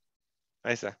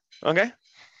 Ahí está. ¿Ok?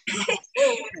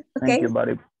 Thank you,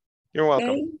 buddy. You're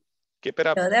welcome. Keep it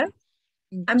up.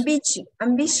 Ambitious.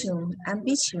 Ambitious.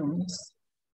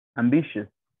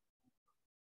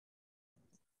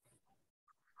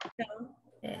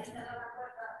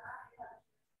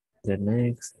 The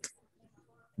next,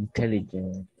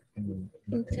 intelligent.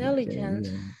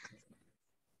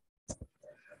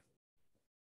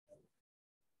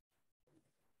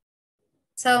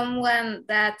 Someone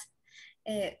that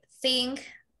think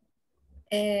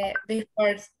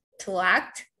before to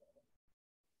act.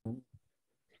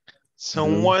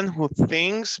 Someone who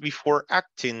thinks before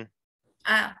acting.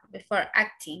 Before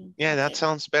acting. Yeah, that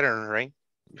sounds better, right?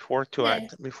 Before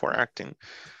acting.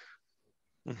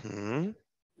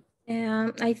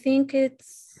 I think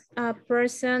it's a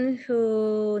person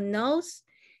who knows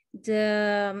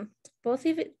the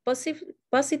positive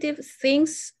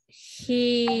things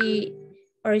he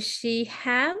or she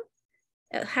has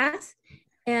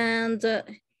and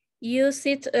use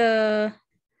it for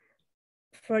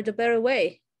the better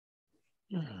way.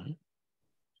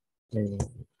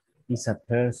 Is a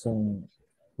person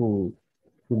who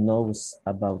knows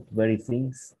about very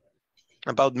things.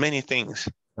 About many things.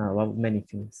 About many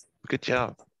things. Good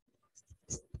job.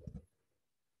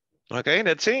 Okay,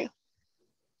 let's see.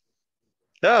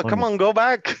 Oh, come on, go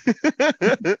back.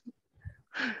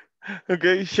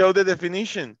 Okay, show the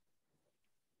definition.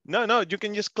 No, you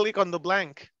can just click on the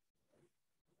blank.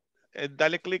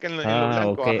 Dale click en lo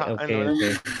blanco. Okay, Ajá,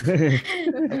 okay, okay.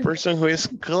 A person who is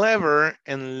clever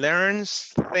and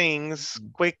learns things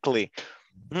quickly.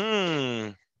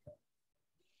 Oh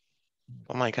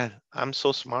my God, I'm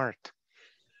so smart.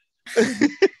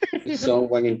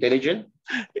 Someone intelligent?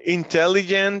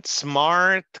 Intelligent,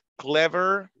 smart,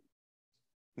 clever.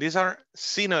 These are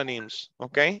synonyms,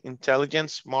 okay? Intelligent,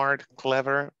 smart,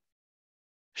 clever,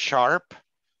 sharp.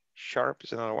 Sharp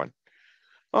is another one.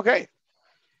 Okay.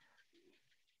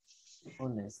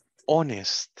 Honest.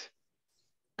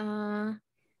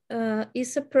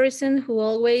 Is a person who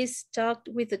always talked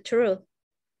with the truth.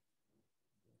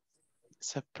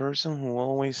 It's a person who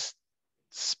always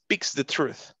speaks the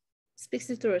truth. Speaks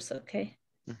the truth, okay.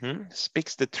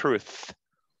 Speaks the truth.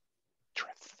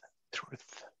 Truth.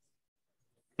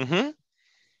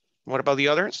 What about the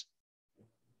others?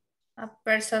 A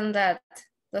person that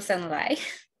doesn't lie.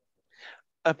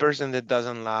 A person that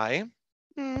doesn't lie.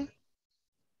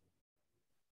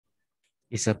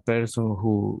 Is a person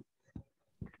who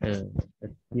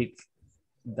speaks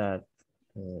that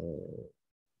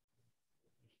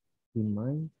he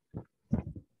mind.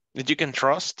 That you can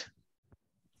trust.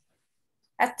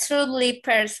 A truly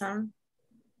person.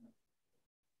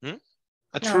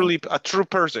 A true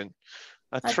person.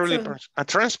 A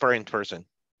transparent person.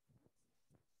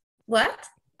 What?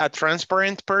 A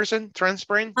transparent person.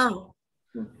 Transparent. Oh.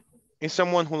 Is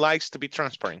someone who likes to be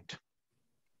transparent.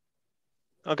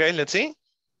 Okay, let's see.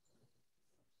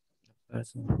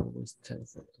 Person who always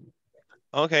tells the truth.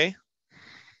 Okay.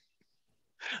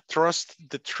 Trust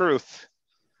the truth.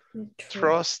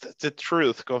 Trust the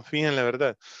truth. Confía en la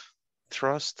verdad.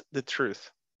 Trust the truth.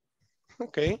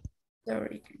 Okay.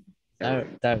 Daring.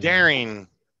 Daring.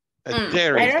 A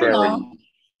daring. I don't know.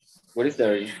 What is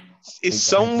daring? Is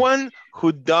someone who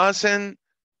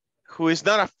is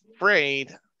not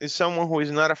afraid, is someone who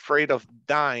is not afraid of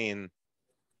dying.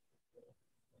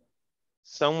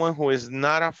 Someone who is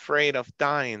not afraid of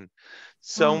dying.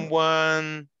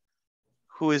 Someone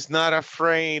who is not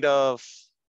afraid of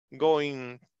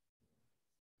going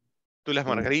to Las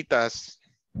Margaritas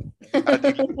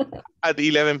at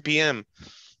 11 p.m.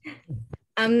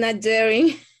 I'm not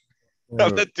daring.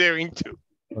 I'm not daring to.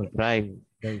 Right.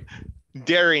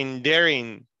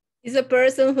 Daring. It's a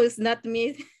person who's not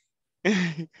me.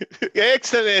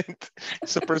 Excellent.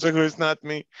 It's a person who is not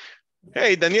me.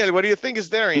 Hey, Daniel, what do you think is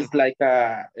daring? It's like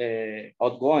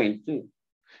outgoing too.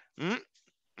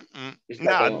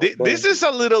 No, this is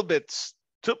a little bit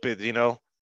stupid, you know.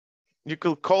 You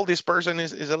could call this person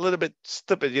is a little bit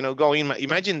stupid, you know,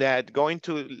 imagine that, going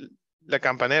to La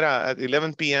Campanera at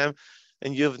 11 p.m.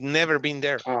 and you've never been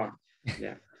there.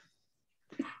 Yeah.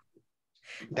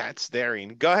 That's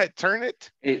daring. Go ahead, turn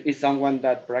it. Is someone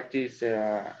that practice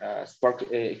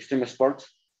extreme sports,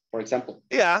 for example?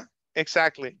 Yeah,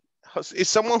 exactly. Is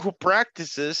someone who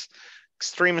practices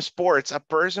extreme sports, a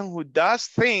person who does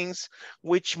things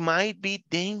which might be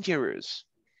dangerous.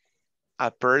 A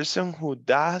person who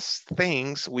does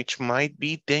things which might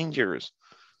be dangerous.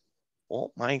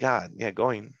 Oh my God, yeah,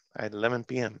 going at 11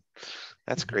 p.m.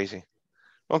 That's crazy.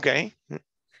 Okay.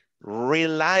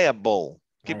 Reliable.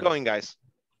 Keep going, guys.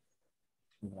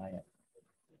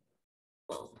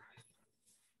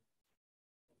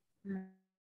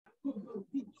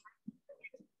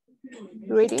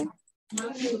 Reading.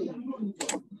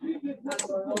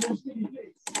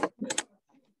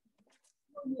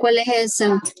 ¿Cuál es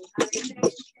ese?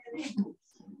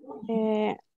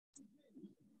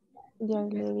 Ya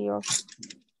le dio.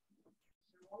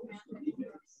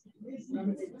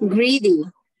 Greedy.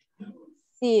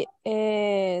 Sí,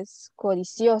 es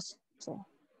codicioso.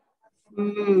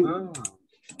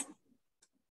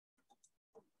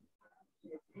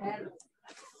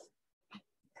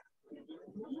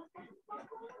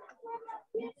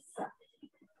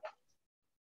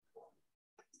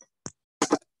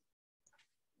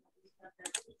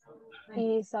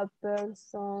 Is a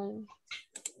person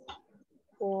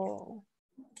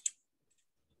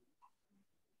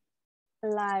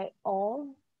like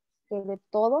all, que de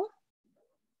todo.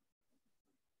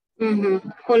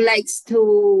 Who likes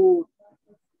to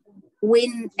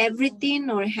win everything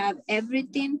or have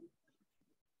everything.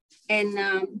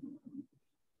 And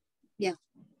yeah.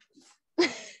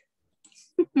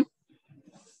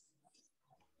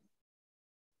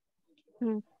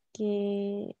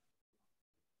 Okay.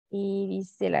 Y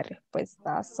dice la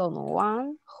respuesta,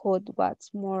 someone who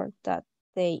wants more that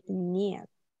they need.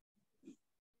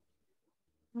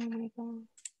 Oh my God.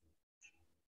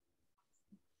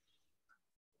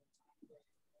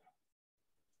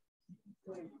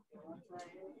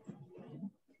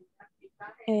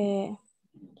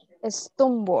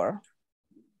 Stubborn.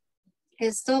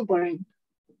 Stubborn.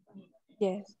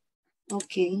 Yes.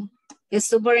 Okay.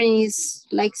 Stubborn is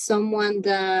like someone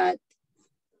that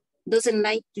doesn't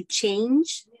like to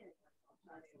change.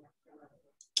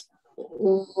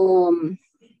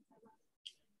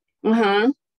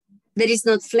 That is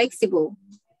not flexible.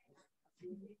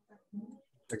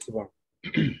 Flexible.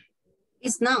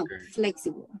 It's not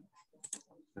flexible.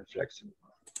 Inflexible.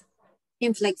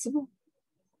 Inflexible.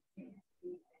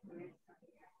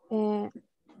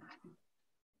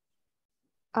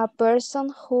 A person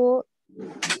who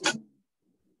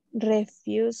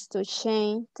refuses to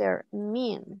change their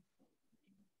mean.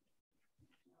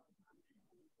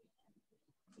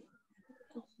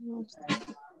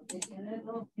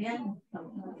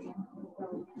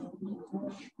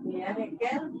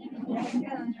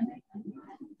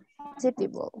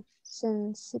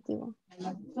 Sensible,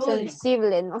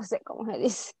 no sé cómo se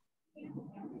dice.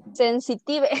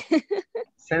 Sensitive.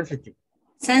 Sensitive.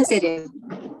 Sensitive.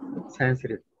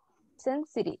 Sensitive.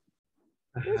 Sensitive.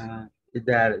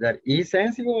 That is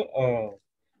sensible or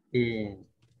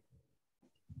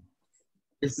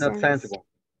it's not sensible?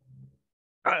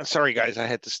 Sorry, guys, I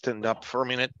had to stand up for a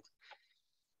minute.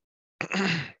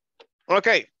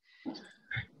 Okay.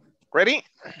 Ready?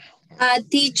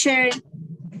 Teacher.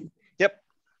 Yep.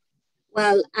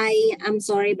 Well, I'm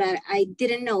sorry, but I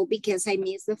didn't know because I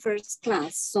missed the first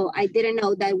class. So I didn't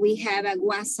know that we have a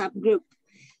WhatsApp group.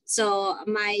 So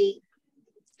my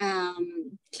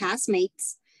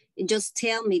classmates just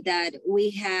tell me that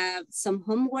we have some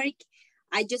homework.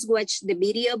 I just watched the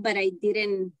video, but I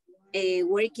didn't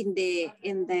work in the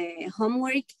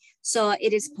homework. So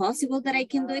it is possible that I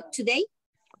can do it today?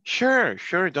 Sure,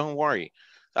 don't worry.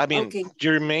 I mean, okay.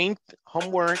 Your main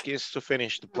homework is to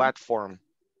finish the platform.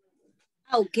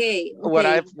 Okay. What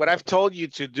I've told you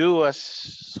to do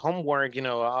as homework,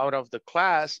 out of the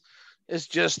class is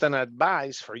just an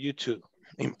advice for you to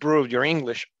improve your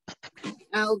English.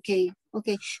 Okay.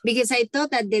 Because I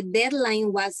thought that the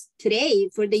deadline was today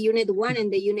for the unit 1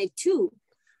 and the unit 2.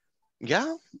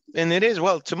 Yeah, and it is.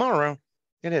 Well, tomorrow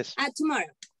it is. Tomorrow.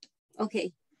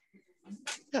 Okay.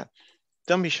 Yeah,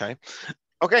 don't be shy.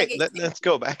 Okay. Let's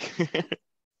go back.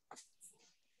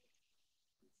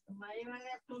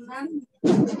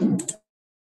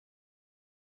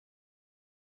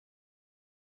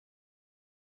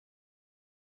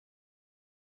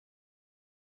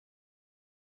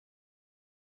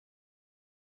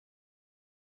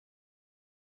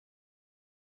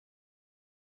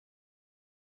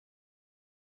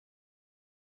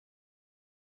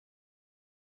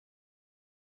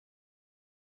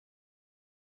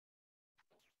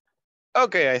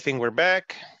 Okay, I think we're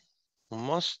back.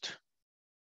 Almost.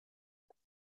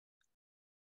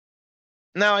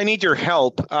 Now I need your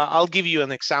help. I'll give you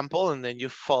an example and then you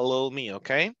follow me,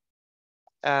 okay?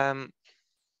 Let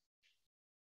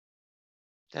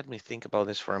me think about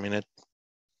this for a minute.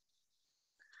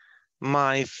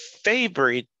 My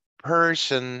favorite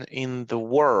person in the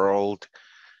world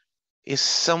is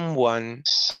someone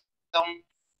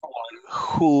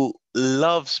who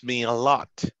loves me a lot.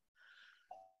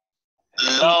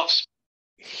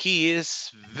 He is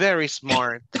very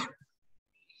smart.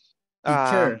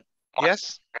 Teacher.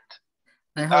 Yes?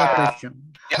 I have a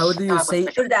question. How do you say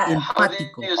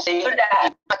empático?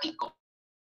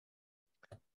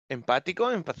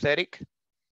 Empático, empathetic?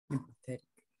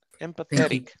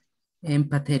 Empathetic.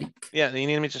 Empathetic. Yeah, do you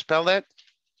need me to spell that?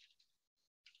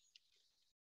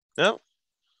 No?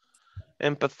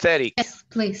 Empathetic. Yes,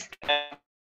 please. I'm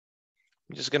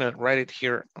just gonna write it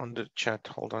here on the chat.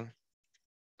 Hold on.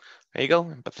 There you go,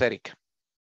 empathetic.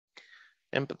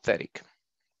 Empathetic.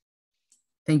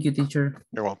 Thank you, teacher.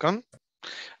 You're welcome.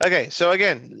 Okay, so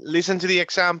again, listen to the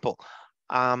example.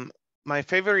 My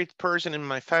favorite person in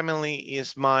my family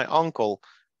is my uncle,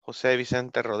 Jose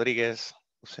Vicente Rodriguez.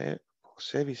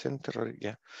 Jose Vicente Rodriguez.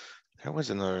 Yeah, there was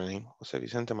another name, Jose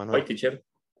Vicente Manuel. Hi, teacher.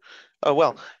 Oh,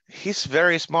 well, he's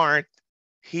very smart.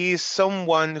 He's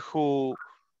someone who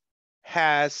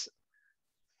has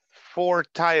 4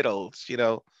 titles, you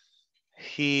know.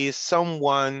 He's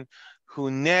someone who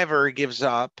never gives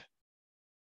up,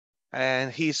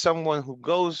 and he's someone who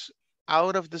goes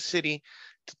out of the city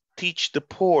to teach the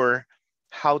poor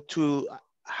how to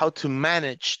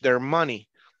manage their money.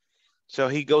 So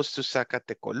he goes to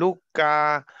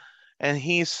Zacatecoluca, and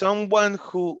he's someone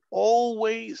who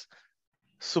always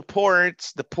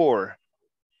supports the poor.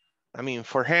 I mean,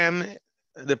 for him,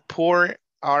 the poor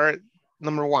are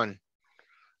number 1.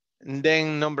 And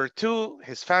then number 2,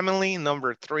 his family.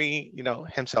 Number 3, you know,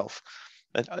 himself.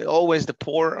 But always the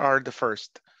poor are the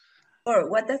first. Or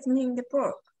what does mean the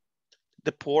poor?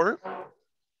 The poor,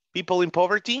 people in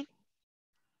poverty.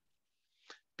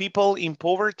 People in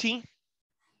poverty.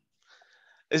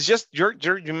 It's just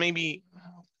you may be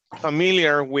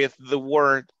familiar with the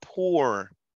word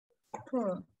poor.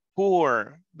 Poor.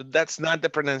 Poor, but that's not the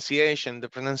pronunciation. The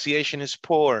pronunciation is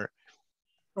poor.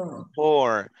 Poor.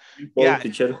 Poor. Yeah.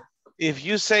 Teacher. If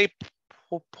you say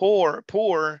poor,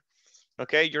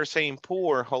 okay, you're saying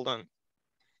poor. Hold on.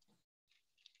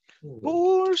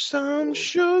 Pour some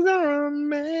sugar on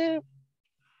me.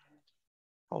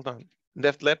 Hold on.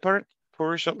 Def Leppard,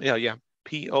 pour some, yeah.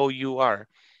 P-O-U-R.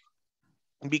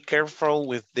 Be careful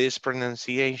with this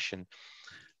pronunciation.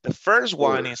 The first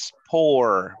one is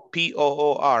poor,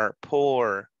 P-O-O-R,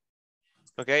 poor.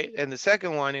 Okay, and the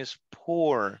second one is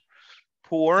poor.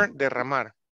 Poor,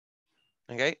 derramar.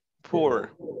 Okay,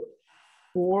 poor.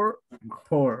 Poor,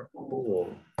 poor.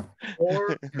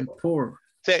 Poor and poor.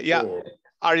 Say, yeah.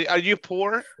 Are you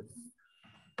poor?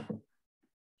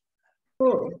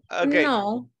 Poor. Okay.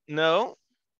 No. No.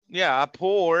 Yeah, a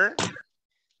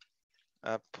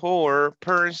poor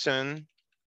person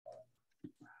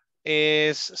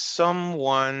is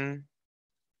someone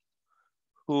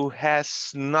who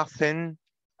has nothing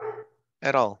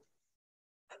at all.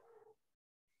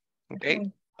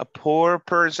 Okay. A poor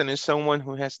person is someone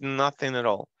who has nothing at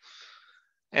all.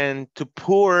 And to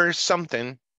pour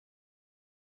something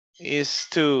is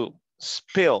to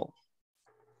spill.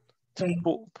 To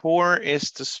pour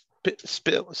is to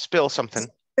spill something.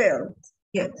 Spill,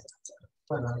 yes.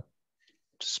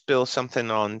 Spill something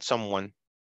on someone.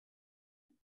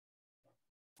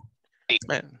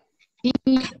 Man. Can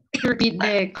you repeat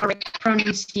the correct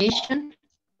pronunciation?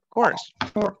 Of course.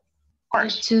 For part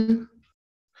 2.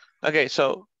 Okay,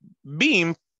 so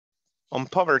being on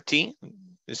poverty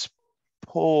is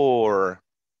poor.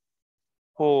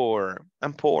 Poor.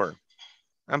 I'm poor.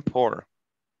 I'm poor.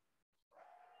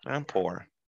 I'm poor.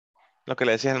 Lo que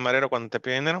le decías al marero cuando te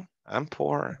pide dinero. I'm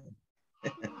poor.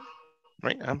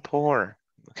 Right? I'm poor.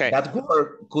 Okay. That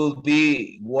word could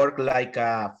be work like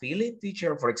a feeling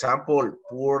teacher. For example,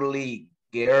 poorly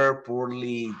girl,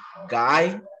 poorly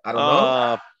guy. I don't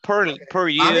know. Per you.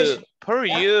 Per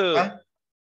you.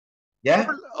 Yeah.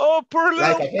 Poor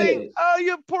little like thing. Oh,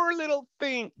 you poor little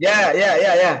thing.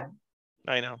 Yeah.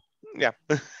 I know. Yeah.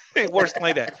 Worse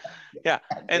like that. Yeah.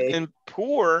 Okay. And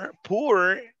pour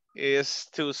is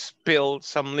to spill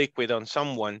some liquid on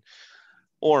someone,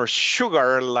 or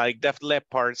sugar, like Def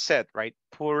Leppard said, right?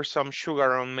 Pour some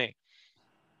sugar on me.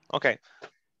 Okay.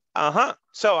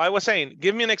 So I was saying,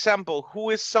 give me an example.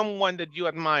 Who is someone that you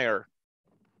admire?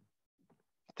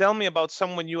 Tell me about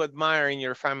someone you admire in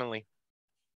your family.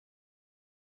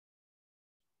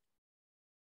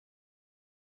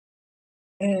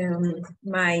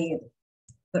 My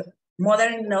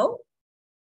mother-in-law,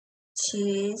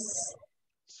 she's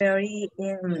very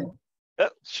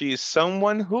she's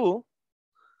someone who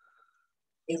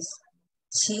she's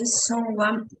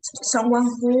someone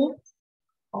who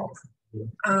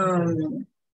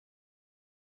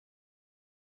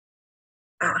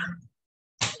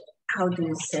how do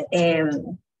you say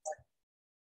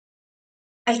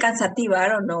alcanzativa, I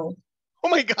don't know. Oh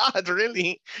my God,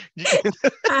 really?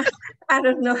 I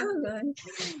don't know.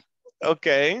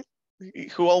 Okay.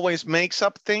 Who always makes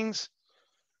up things?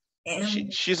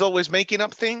 She's always making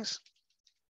up things?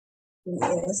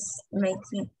 Yes,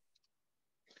 making.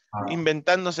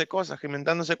 Inventándose cosas,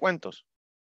 inventándose cuentos.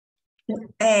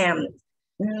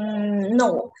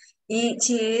 No,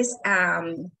 she is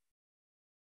a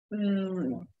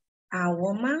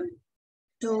woman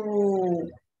to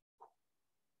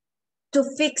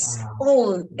fix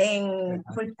all and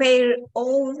prepare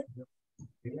all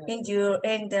in your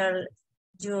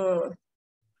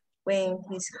when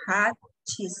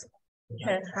she's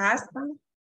her husband,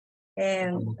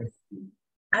 and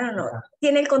I don't know,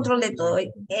 tiene el control de todo.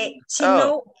 She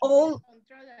know all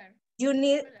you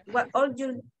need, all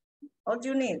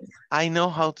you need. I know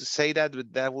how to say that,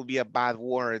 but that will be a bad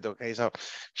word. Okay, so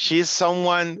she's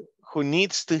someone who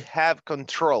needs to have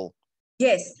control.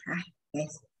 Yes,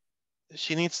 yes.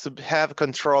 She needs to have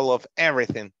control of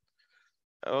everything.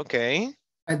 Okay.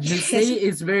 As you say,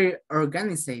 it's very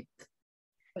organized.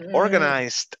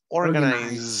 Organized.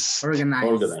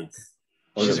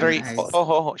 She's very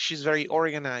she's very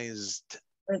organized.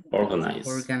 Organized.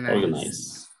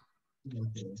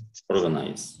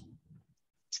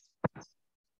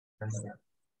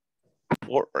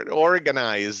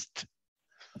 Organized.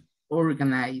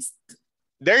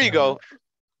 There you go.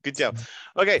 Good job.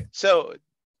 Okay, so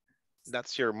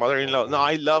that's your mother-in-law. No,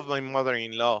 I love my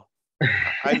mother-in-law.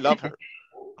 I love her.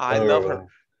 I love her.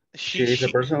 She is a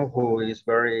person who is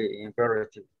very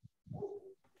imperative.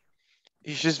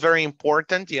 She's very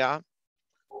important, yeah.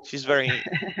 She's very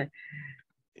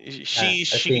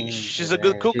she's a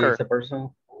good cooker. She's a person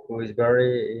who is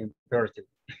very imperative.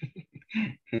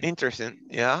 Interesting,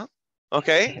 yeah.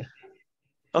 Okay.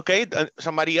 Okay,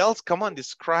 somebody else, come on,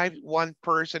 describe one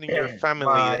person in your family.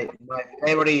 My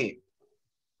favorite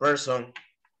person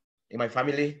in my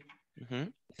family is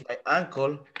my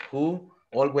uncle, who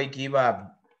always give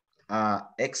a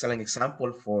excellent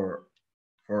example for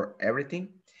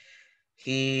everything.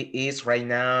 He is right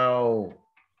now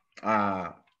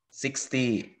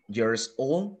 60 years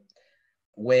old.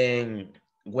 When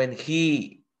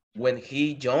he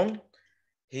young,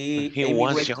 he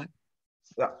was young.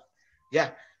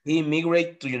 Yeah, he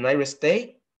immigrated to United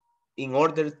States in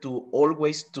order to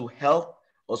always to help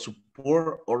or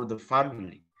support all the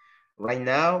family. Right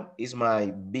now is my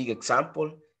big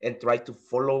example and try to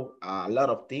follow a lot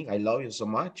of things. I love you so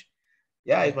much.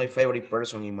 Yeah, it's my favorite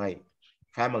person in my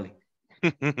family.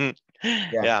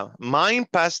 Yeah, mine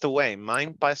passed away.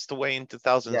 Mine passed away in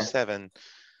 2007.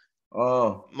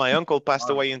 Oh, my uncle passed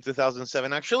away in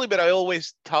 2007 actually, but I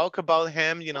always talk about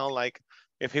him, you know, like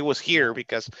if he was here,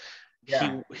 because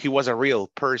he was a real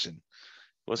person.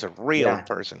 He was a real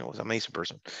person. It was an amazing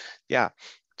person. Yeah.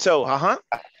 So,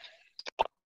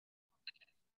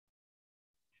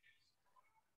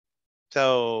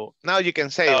 So now you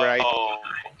can say, right?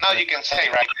 Now you can say,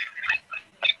 right?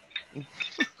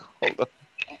 Hold on.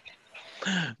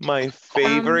 My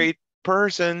favorite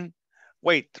person.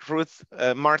 Wait, Ruth,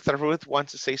 Martha Ruth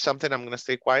wants to say something. I'm going to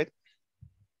stay quiet.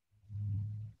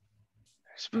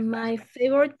 My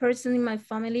favorite person in my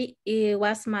family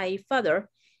was my father,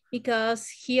 because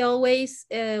he always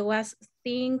was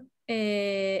thinking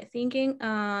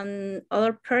on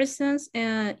other persons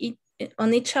and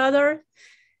on each other.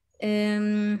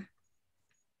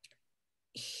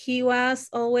 He was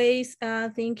always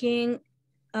thinking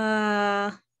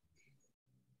to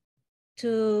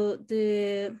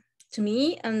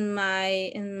me and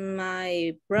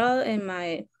my brother and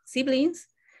my siblings.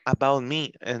 About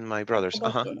me and my brothers.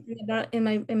 And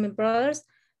my brothers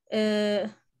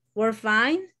were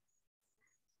fine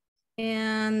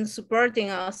and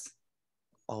supporting us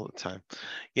all the time.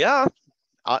 Yeah,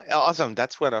 awesome.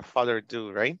 That's what a father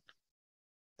do, right?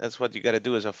 That's what you got to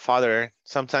do as a father.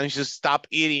 Sometimes you stop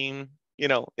eating. You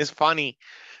know, it's funny.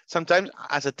 Sometimes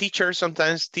as a teacher,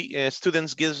 sometimes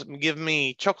students give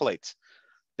me chocolates.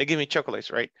 They give me chocolates,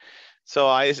 right? So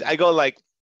I go like,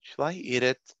 should I eat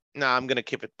it? No, I'm gonna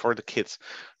keep it for the kids.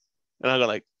 And I go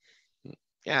like,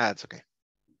 yeah, it's okay.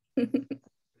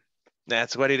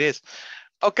 That's what it is.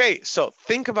 Okay, so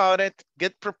think about it.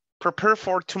 Get prepared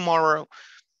for tomorrow.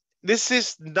 This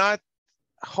is not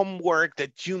homework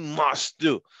that you must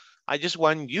do. I just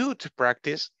want you to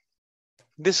practice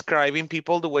describing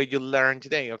people the way you learned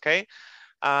today, okay?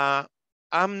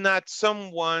 I'm not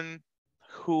someone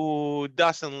who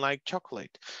doesn't like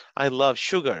chocolate. I love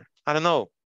sugar. I don't know.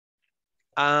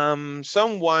 I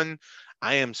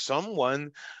am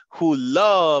someone who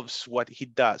loves what he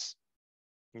does.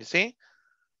 You see?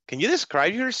 Can you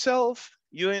describe yourself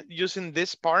using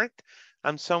this part?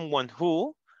 I'm someone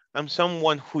who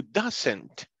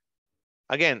doesn't.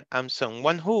 Again, I'm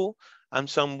someone who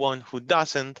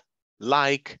doesn't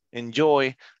like,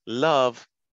 enjoy, love.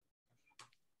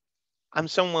 I'm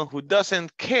someone who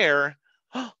doesn't care.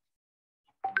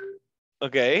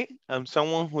 Okay, I'm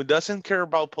someone who doesn't care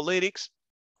about politics.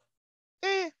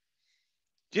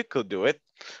 You could do it.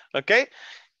 Okay,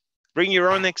 bring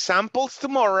your own examples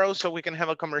tomorrow so we can have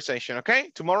a conversation. Okay,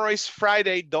 tomorrow is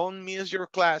Friday. Don't miss your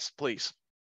class, please.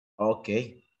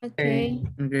 Okay. Okay.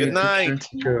 Good night.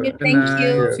 Thank you.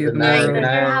 Good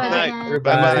night.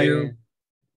 Bye-bye.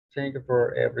 Thank you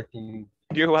for everything.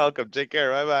 You're welcome. Take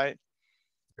care. Bye-bye.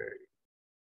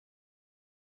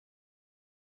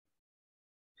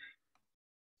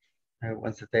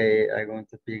 Once a day, I'm going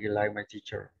to be like my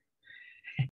teacher.